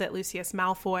revealed that Lucius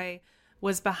Malfoy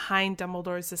was behind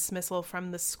Dumbledore's dismissal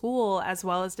from the school, as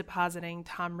well as depositing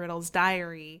Tom Riddle's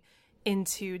diary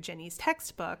into Ginny's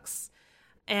textbooks.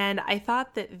 And I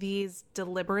thought that these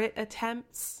deliberate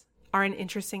attempts are an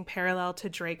interesting parallel to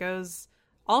Draco's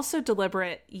also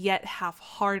deliberate yet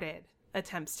half-hearted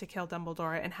attempts to kill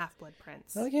Dumbledore and Half-Blood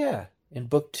Prince. Oh, yeah. In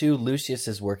Book 2, Lucius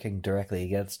is working directly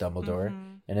against Dumbledore.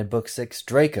 And in Book 6,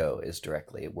 Draco is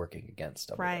directly working against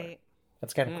Dumbledore. Right.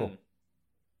 That's kind of cool.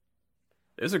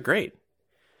 Those are great.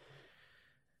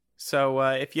 So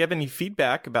if you have any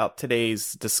feedback about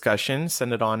today's discussion,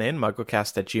 send it on in,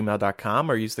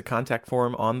 mugglecast@gmail.com, or use the contact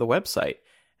form on the website.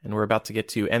 And we're about to get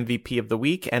to MVP of the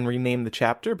week and rename the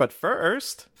chapter. But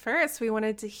first, we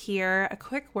wanted to hear a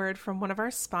quick word from one of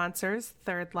our sponsors,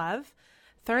 Third Love.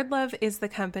 Third Love is the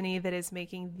company that is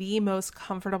making the most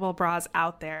comfortable bras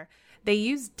out there. They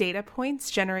use data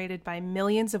points generated by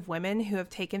millions of women who have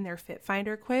taken their Fit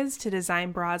Finder quiz to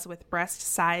design bras with breast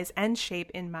size and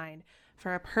shape in mind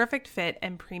for a perfect fit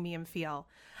and premium feel.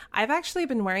 I've actually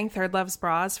been wearing Third Love's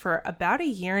bras for about a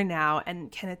year now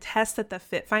and can attest that the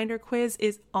Fit Finder quiz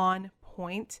is on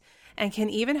point and can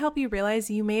even help you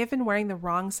realize you may have been wearing the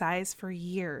wrong size for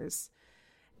years.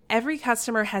 Every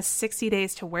customer has 60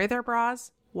 days to wear their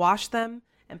bras, wash them,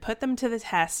 and put them to the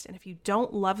test. And if you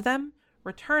don't love them,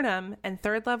 return them, and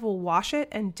Third Love will wash it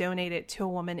and donate it to a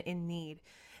woman in need.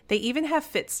 They even have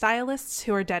fit stylists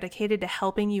who are dedicated to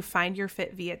helping you find your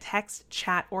fit via text,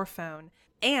 chat, or phone.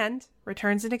 And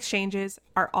returns and exchanges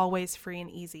are always free and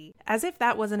easy. As if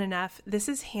that wasn't enough, this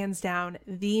is hands down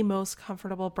the most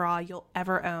comfortable bra you'll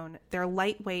ever own. They're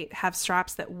lightweight, have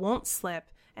straps that won't slip,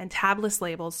 and tabless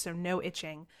labels so no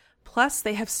itching. Plus,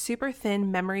 they have super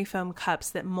thin memory foam cups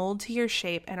that mold to your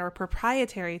shape and are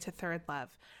proprietary to Third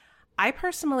Love. I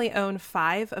personally own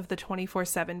 5 of the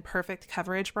 24/7 Perfect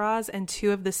Coverage bras and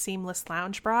 2 of the Seamless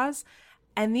Lounge bras,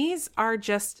 and these are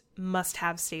just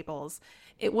must-have staples.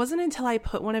 It wasn't until I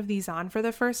put one of these on for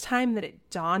the first time that it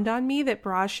dawned on me that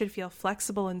bras should feel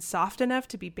flexible and soft enough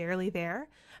to be barely there,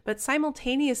 but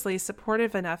simultaneously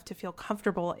supportive enough to feel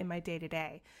comfortable in my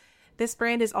day-to-day. This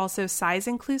brand is also size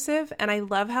inclusive, and I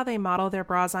love how they model their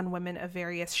bras on women of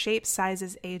various shapes,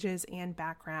 sizes, ages, and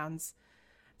backgrounds.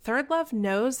 Third Love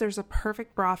knows there's a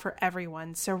perfect bra for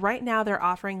everyone, so right now they're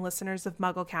offering listeners of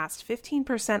MuggleCast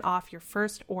 15% off your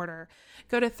first order.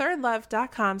 Go to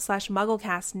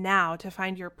thirdlove.com/MuggleCast now to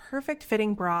find your perfect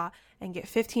fitting bra and get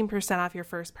 15% off your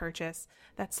first purchase.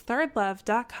 That's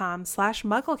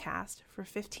thirdlove.com/MuggleCast for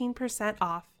 15%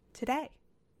 off today.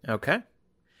 okay.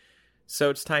 So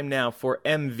it's time now for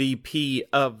MVP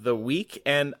of the week,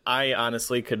 and I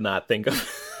honestly could not think of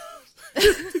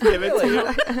to give it to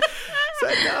you. So,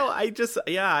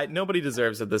 no, nobody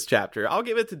deserves it this chapter. I'll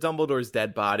give it to Dumbledore's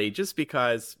dead body just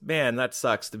because, man, that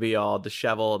sucks to be all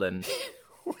disheveled and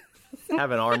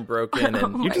have an arm broken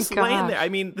and you're just laying there. I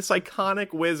mean, this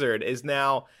iconic wizard is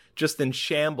now just in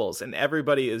shambles and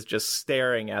everybody is just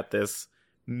staring at this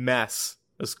mess,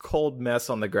 this cold mess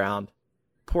on the ground.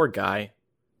 Poor guy.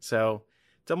 So,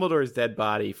 Dumbledore's dead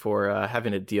body for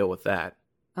having to deal with that.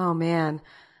 Oh, man.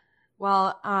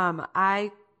 Well,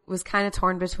 I was kind of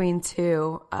torn between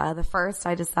 2. The first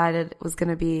I decided was going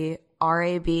to be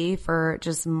RAB for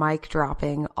just mic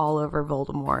dropping all over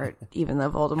Voldemort, even though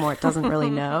Voldemort doesn't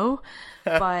really know.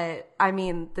 But, I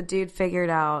mean, the dude figured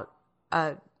out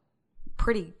a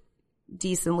pretty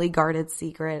decently guarded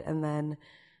secret, and then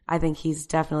I think he's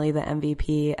definitely the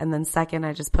MVP. And then second,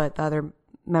 I just put the other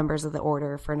members of the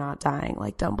Order for not dying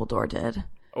like Dumbledore did.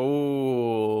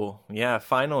 Oh, yeah,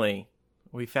 finally.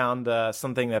 We found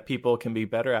something that people can be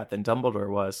better at than Dumbledore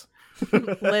was.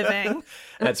 Living.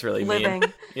 That's really Living.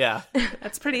 mean. Yeah.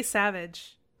 That's pretty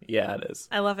savage. Yeah, it is.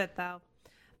 I love it, though.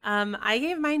 I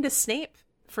gave mine to Snape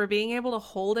for being able to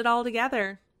hold it all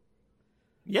together.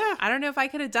 Yeah. I don't know if I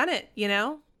could have done it, you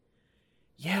know?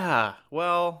 Yeah.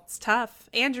 Well, It's tough.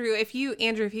 Andrew, if you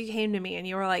came to me and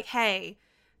you were like, hey,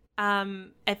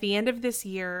 at the end of this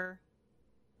year,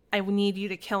 I need you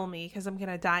to kill me because I'm going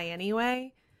to die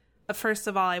anyway. First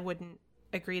of all, I wouldn't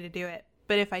agree to do it.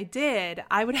 But if I did,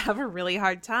 I would have a really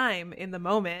hard time in the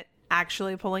moment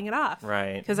actually pulling it off.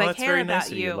 right. Because Well, I that's care very about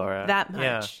nice of you Laura. that much.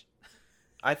 Yeah.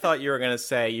 I thought you were going to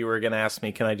say, you were going to ask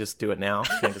me, can I just do it now?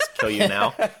 Can I just kill you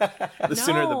now? The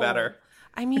sooner the No. better.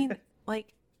 I mean,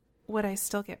 like, would I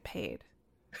still get paid?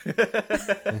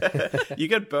 You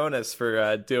get bonus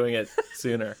for doing it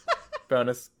sooner.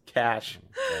 Bonus cash.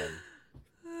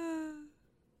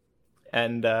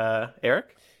 And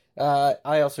Eric?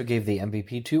 I also gave the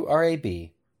MVP to RAB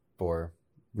for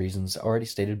reasons already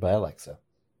stated by Alexa.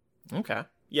 Okay.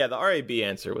 Yeah, the RAB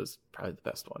answer was probably the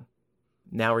best one.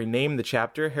 Now rename the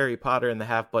chapter Harry Potter and the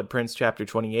Half-Blood Prince, Chapter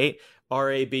 28.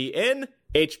 RAB in,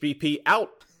 HBP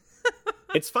out.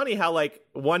 It's funny how, like,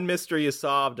 one mystery is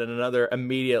solved and another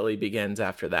immediately begins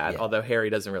after that, although Harry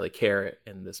doesn't really care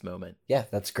in this moment. Yeah,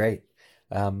 that's great.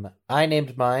 I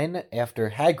named mine after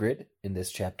Hagrid in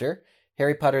this chapter.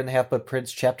 Harry Potter and the Half-Blood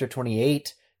Prince, Chapter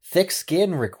 28, Thick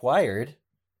Skin Required.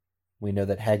 We know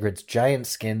that Hagrid's giant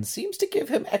skin seems to give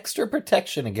him extra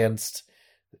protection against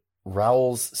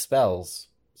Rowell's spells.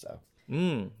 So,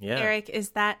 yeah. Eric,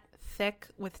 is that thick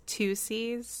with 2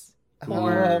 C's?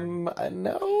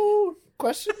 No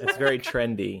question. It's very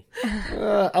trendy.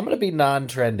 I'm going to be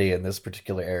non-trendy in this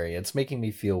particular area. It's making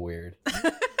me feel weird.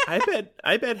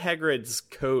 I bet Hagrid's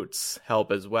coats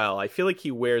help as well. I feel like he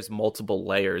wears multiple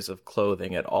layers of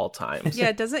clothing at all times.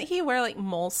 Yeah, doesn't he wear like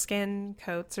moleskin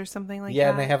coats or something like that? Yeah,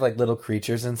 and they have like little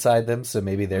creatures inside them, so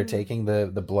maybe they're taking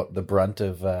the brunt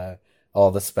of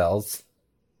all the spells.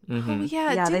 Mm-hmm. Oh,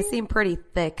 yeah. Yeah, they seem pretty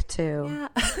thick too. Yeah.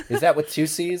 Is that with 2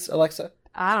 C's, Alexa?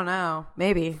 I don't know.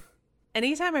 Maybe.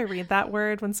 Anytime I read that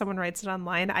word when someone writes it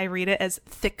online, I read it as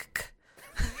thick.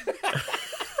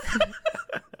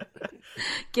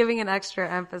 Giving an extra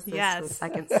emphasis to the Yes.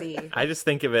 second C. I just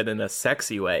think of it in a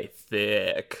sexy way.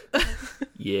 Thick.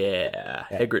 Yeah.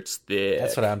 Hagrid's thick.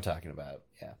 That's what I'm talking about.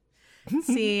 Yeah.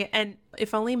 See, and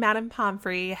if only Madame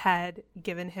Pomfrey had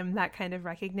given him that kind of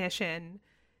recognition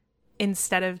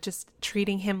instead of just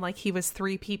treating him like he was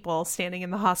 3 people standing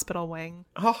in the hospital wing.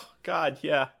 Oh, God,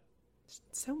 yeah.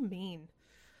 So mean.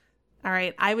 All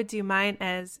right, I would do mine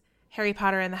as Harry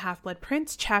Potter and the Half-Blood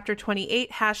Prince, Chapter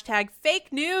 28, hashtag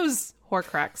fake news,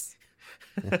 Horcrux.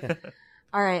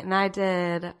 All right, and I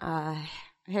did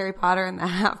Harry Potter and the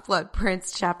Half-Blood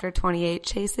Prince, Chapter 28,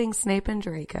 Chasing Snape and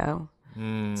Draco.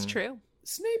 It's true.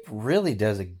 Snape really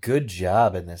does a good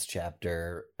job in this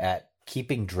chapter at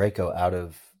keeping Draco out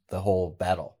of the whole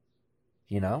battle.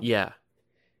 You know? Yeah.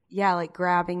 Yeah, like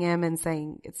grabbing him and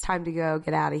saying, it's time to go,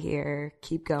 get out of here,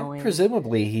 keep going. And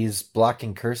presumably he's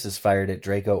blocking curses fired at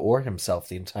Draco or himself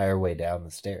the entire way down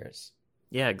the stairs.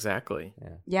 Yeah, exactly.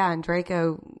 Yeah, and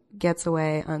Draco gets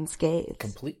away unscathed.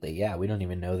 Completely, yeah. We don't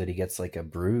even know that he gets like a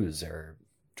bruise or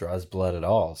draws blood at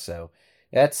all. So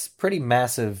that's pretty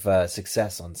massive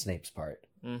success on Snape's part.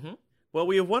 Mm-hmm. Well,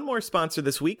 we have one more sponsor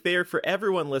this week. They are for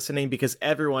everyone listening because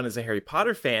everyone is a Harry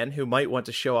Potter fan who might want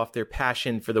to show off their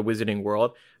passion for the Wizarding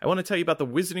World. I want to tell you about the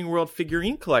Wizarding World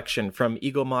figurine collection from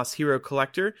Eagle Moss Hero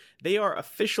Collector. They are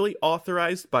officially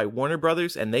authorized by Warner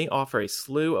Brothers, and they offer a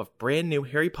slew of brand new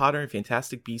Harry Potter and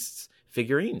Fantastic Beasts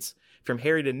figurines. From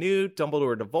Harry to Newt,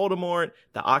 Dumbledore to Voldemort,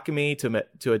 the Occamy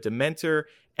to a Dementor,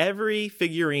 every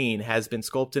figurine has been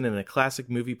sculpted in a classic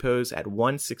movie pose at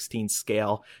 1/16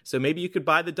 scale. So maybe you could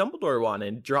buy the Dumbledore one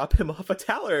and drop him off a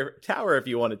tower if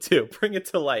you wanted to. Bring it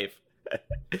to life.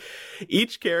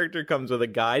 Each character comes with a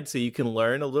guide so you can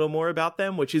learn a little more about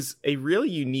them, which is a really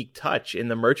unique touch in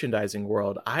the merchandising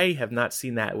world. I have not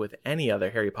seen that with any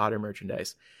other Harry Potter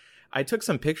merchandise. I took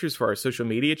some pictures for our social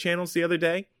media channels the other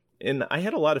day, and I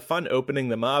had a lot of fun opening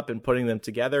them up and putting them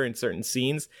together in certain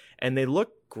scenes, and they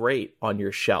look great on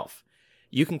your shelf.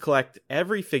 You can collect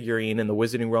every figurine in the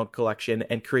Wizarding World collection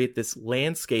and create this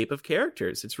landscape of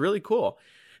characters. It's really cool.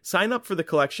 Sign up for the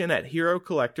collection at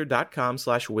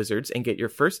herocollector.com/wizards and get your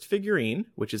first figurine,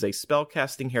 which is a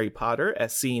spellcasting Harry Potter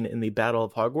as seen in the Battle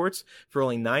of Hogwarts, for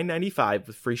only $9.95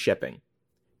 with free shipping.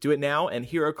 Do it now, and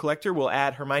Hero Collector will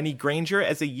add Hermione Granger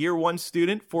as a Year 1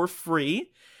 student for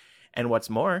free. And what's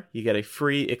more, you get a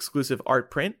free exclusive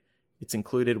art print. It's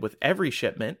included with every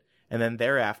shipment. And then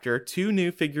thereafter, 2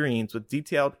 new figurines with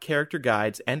detailed character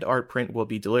guides and art print will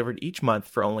be delivered each month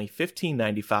for only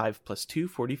 $15.95 plus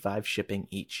 $2.45 shipping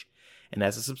each. And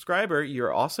as a subscriber,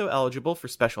 you're also eligible for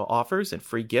special offers and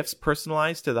free gifts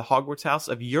personalized to the Hogwarts house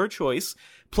of your choice.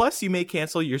 Plus, you may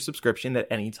cancel your subscription at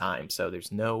any time, so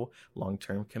there's no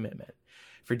long-term commitment.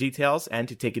 For details and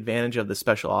to take advantage of the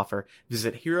special offer,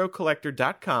 visit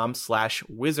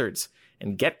herocollector.com/wizards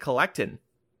and get collectin'.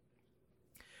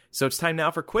 So it's time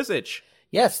now for Quizzitch.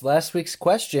 Yes, last week's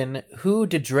question, who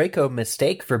did Draco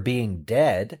mistake for being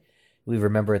dead? We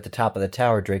remember at the top of the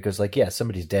tower, Draco's like, yeah,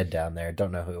 somebody's dead down there,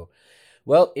 don't know who.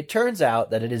 Well, it turns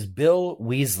out that it is Bill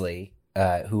Weasley,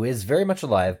 who is very much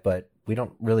alive, but we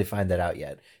don't really find that out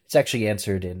yet. It's actually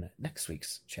answered in next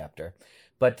week's chapter.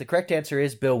 But the correct answer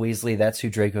is Bill Weasley. That's who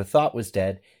Draco thought was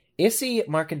dead. Issy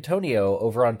Marcantonio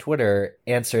over on Twitter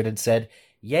answered and said,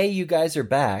 "Yay, you guys are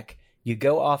back. You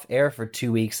go off air for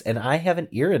 2 weeks, and I have an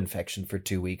ear infection for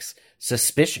 2 weeks.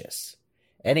 Suspicious."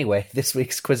 Anyway, this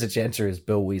week's Quizzitch answer is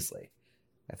Bill Weasley.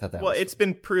 I thought that was it's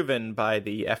been proven by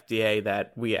the FDA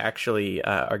that we actually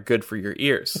are good for your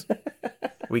ears.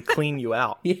 We clean you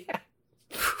out. Yeah.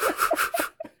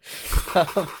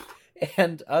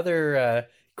 And other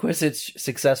Quizzitch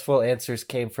successful answers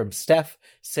came from Steph,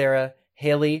 Sarah,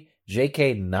 Haley,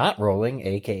 JK Not Rolling,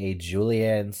 a.k.a.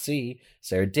 Julianne C.,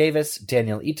 Sarah Davis,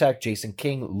 Daniel Etok, Jason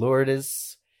King,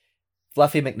 Lourdes,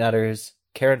 Fluffy McNutters,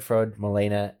 Karen Frode,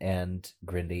 Milena, and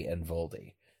Grindy and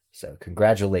Voldy. So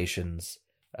congratulations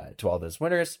to all those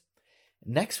winners.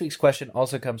 Next week's question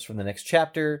also comes from the next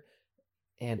chapter,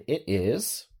 and it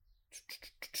is,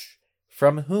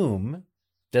 from whom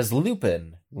does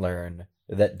Lupin learn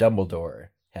that Dumbledore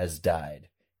has died?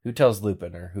 Who tells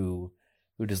Lupin, or who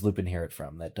does Lupin hear it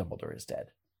from, that Dumbledore is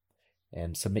dead?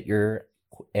 And submit your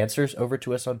answers over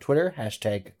to us on Twitter,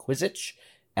 #Quizzitch,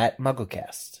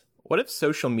 @MuggleCast. What if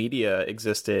social media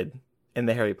existed in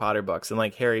the Harry Potter books, and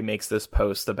like Harry makes this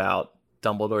post about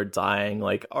Dumbledore dying,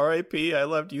 like, "R.I.P., I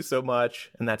loved you so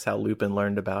much," and that's how Lupin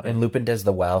learned about it. And Lupin does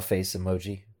the wow face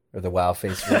emoji, or the wow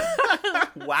face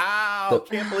Wow,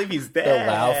 can't believe he's dead.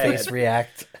 the wow face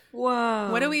react.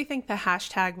 Whoa. What do we think the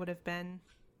hashtag would have been?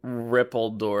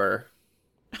 Rippledore.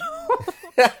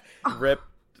 Rip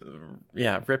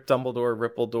Dumbledore,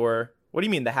 Rippledore. What do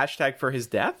you mean, the hashtag for his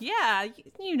death? Yeah,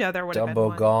 you know there would have been Dumbo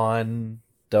one. gone.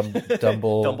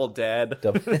 Dumble Dumble dead.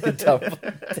 Dumble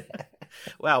dead.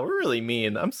 Wow, we're really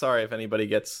mean. I'm sorry if anybody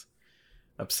gets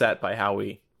upset by how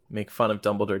we make fun of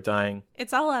Dumbledore dying.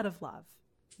 It's all out of love.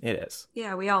 It is.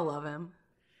 Yeah, we all love him.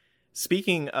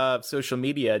 Speaking of social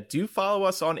media, do follow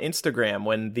us on Instagram.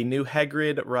 When the new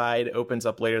Hagrid ride opens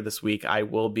up later this week, I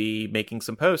will be making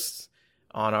some posts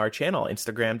on our channel,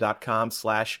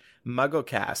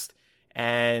 Instagram.com/MuggleCast.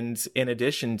 And in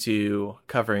addition to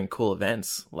covering cool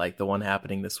events like the one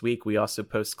happening this week, we also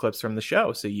post clips from the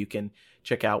show, so you can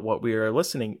check out what we are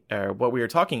what we are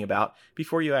talking about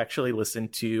before you actually listen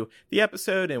to the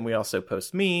episode. And we also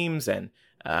post memes and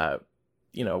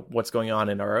what's going on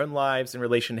in our own lives in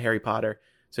relation to Harry Potter.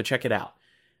 So check it out.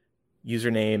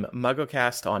 Username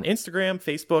MuggleCast on Instagram,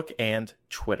 Facebook, and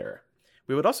Twitter.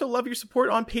 We would also love your support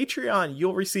on Patreon.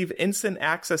 You'll receive instant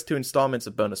access to installments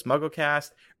of bonus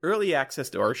MuggleCast, early access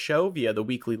to our show via the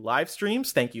weekly live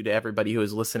streams. Thank you to everybody who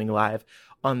is listening live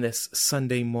on this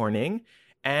Sunday morning.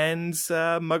 And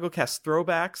MuggleCast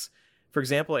throwbacks. For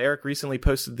example, Eric recently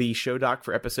posted the show doc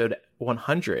for episode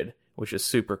 100, which is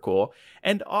super cool.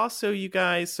 And also, you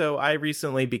guys, so I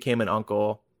recently became an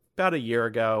uncle about a year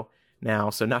ago now,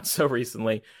 so not so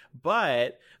recently.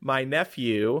 But my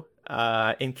nephew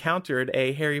encountered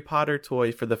a Harry Potter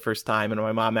toy for the first time, and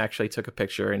my mom actually took a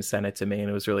picture and sent it to me, and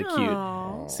it was really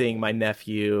cute seeing my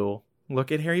nephew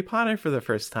look at Harry Potter for the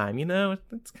first time. You know,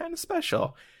 it's kind of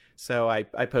special. So I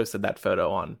posted that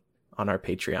photo on our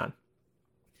Patreon.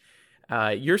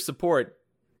 Your support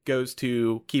goes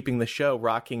to keeping the show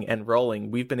rocking and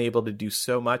rolling. We've been able to do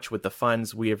so much with the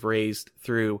funds we have raised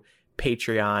through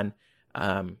Patreon.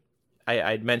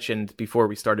 I'd mentioned before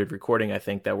we started recording, I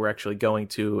think, that we're actually going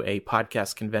to a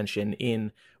podcast convention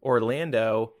in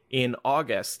Orlando in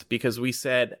August, because we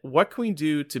said, what can we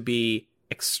do to be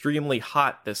extremely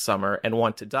hot this summer and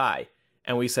want to die?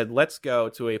 And we said, let's go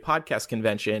to a podcast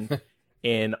convention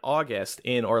in August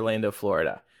in Orlando,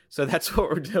 Florida. So that's what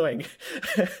we're doing.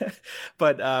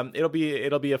 But it'll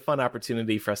be a fun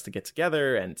opportunity for us to get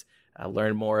together and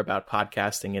learn more about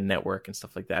podcasting and network and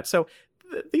stuff like that. So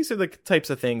these are the types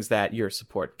of things that your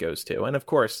support goes to. And of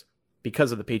course,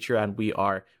 because of the Patreon, we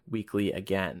are weekly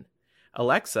again.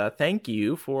 Alexa, thank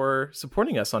you for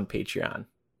supporting us on Patreon.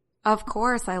 Of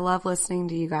course, I love listening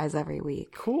to you guys every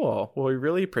week. Cool. Well, we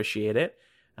really appreciate it.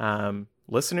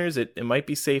 Listeners, it might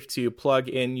be safe to plug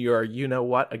in your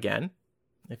you-know-what again,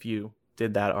 if you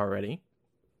did that already,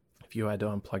 if you had to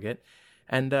unplug it.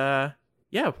 And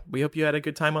yeah, we hope you had a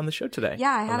good time on the show today.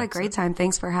 Yeah, I had Alexa. a great time.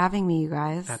 Thanks for having me, you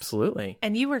guys. Absolutely.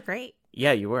 And you were great.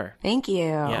 Yeah, you were. Thank you.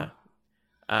 Yeah.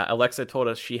 Alexa told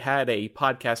us she had a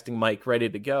podcasting mic ready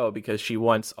to go because she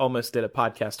once almost did a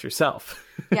podcast herself.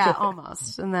 Yeah,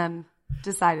 almost. And then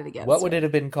decided against What would it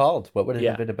have been called? What would it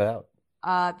have been about?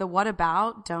 The what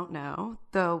about, don't know.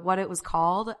 The what it was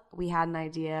called, we had an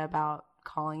idea about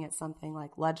calling it something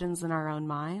like Legends in Our Own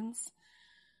Minds.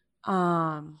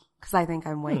 Because I think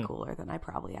I'm way cooler than I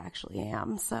probably actually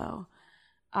am. So,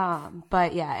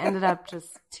 but yeah, ended up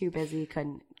just too busy,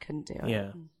 couldn't do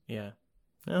it. Yeah.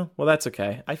 Oh, well, that's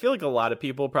okay. I feel like a lot of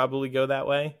people probably go that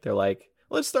way. They're like,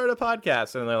 let's start a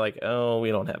podcast. And they're like, oh,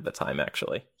 we don't have the time,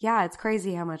 actually. Yeah, it's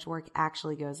crazy how much work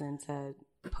actually goes into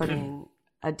putting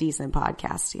a decent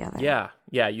podcast together. Yeah.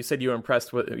 You said you were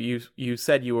impressed with you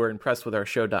said you were impressed with our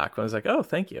show doc. I was like, oh,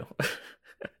 thank you.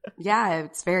 Yeah,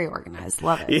 it's very organized.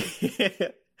 Love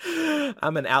it.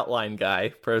 I'm an outline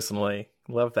guy, personally.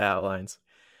 Love the outlines.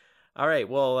 All right.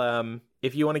 Well,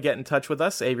 if you want to get in touch with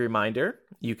us, a reminder,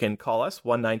 you can call us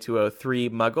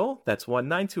 1-920-3-MUGGLE. That's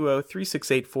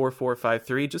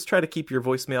 1-920-368-4453. Just try to keep your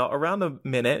voicemail around a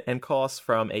minute and call us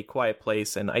from a quiet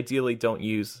place. And ideally, don't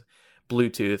use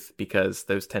Bluetooth because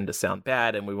those tend to sound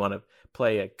bad. And we want to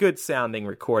play a good sounding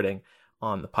recording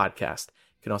on the podcast.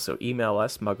 You can also email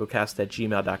us,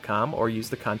 mugglecast@gmail.com, or use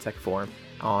the contact form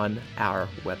on our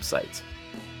website.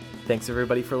 Thanks,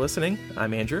 everybody, for listening.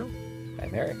 I'm Andrew.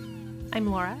 I'm Eric. I'm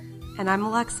Laura. And I'm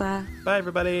Alexa. Bye,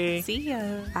 everybody. See ya.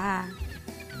 Bye.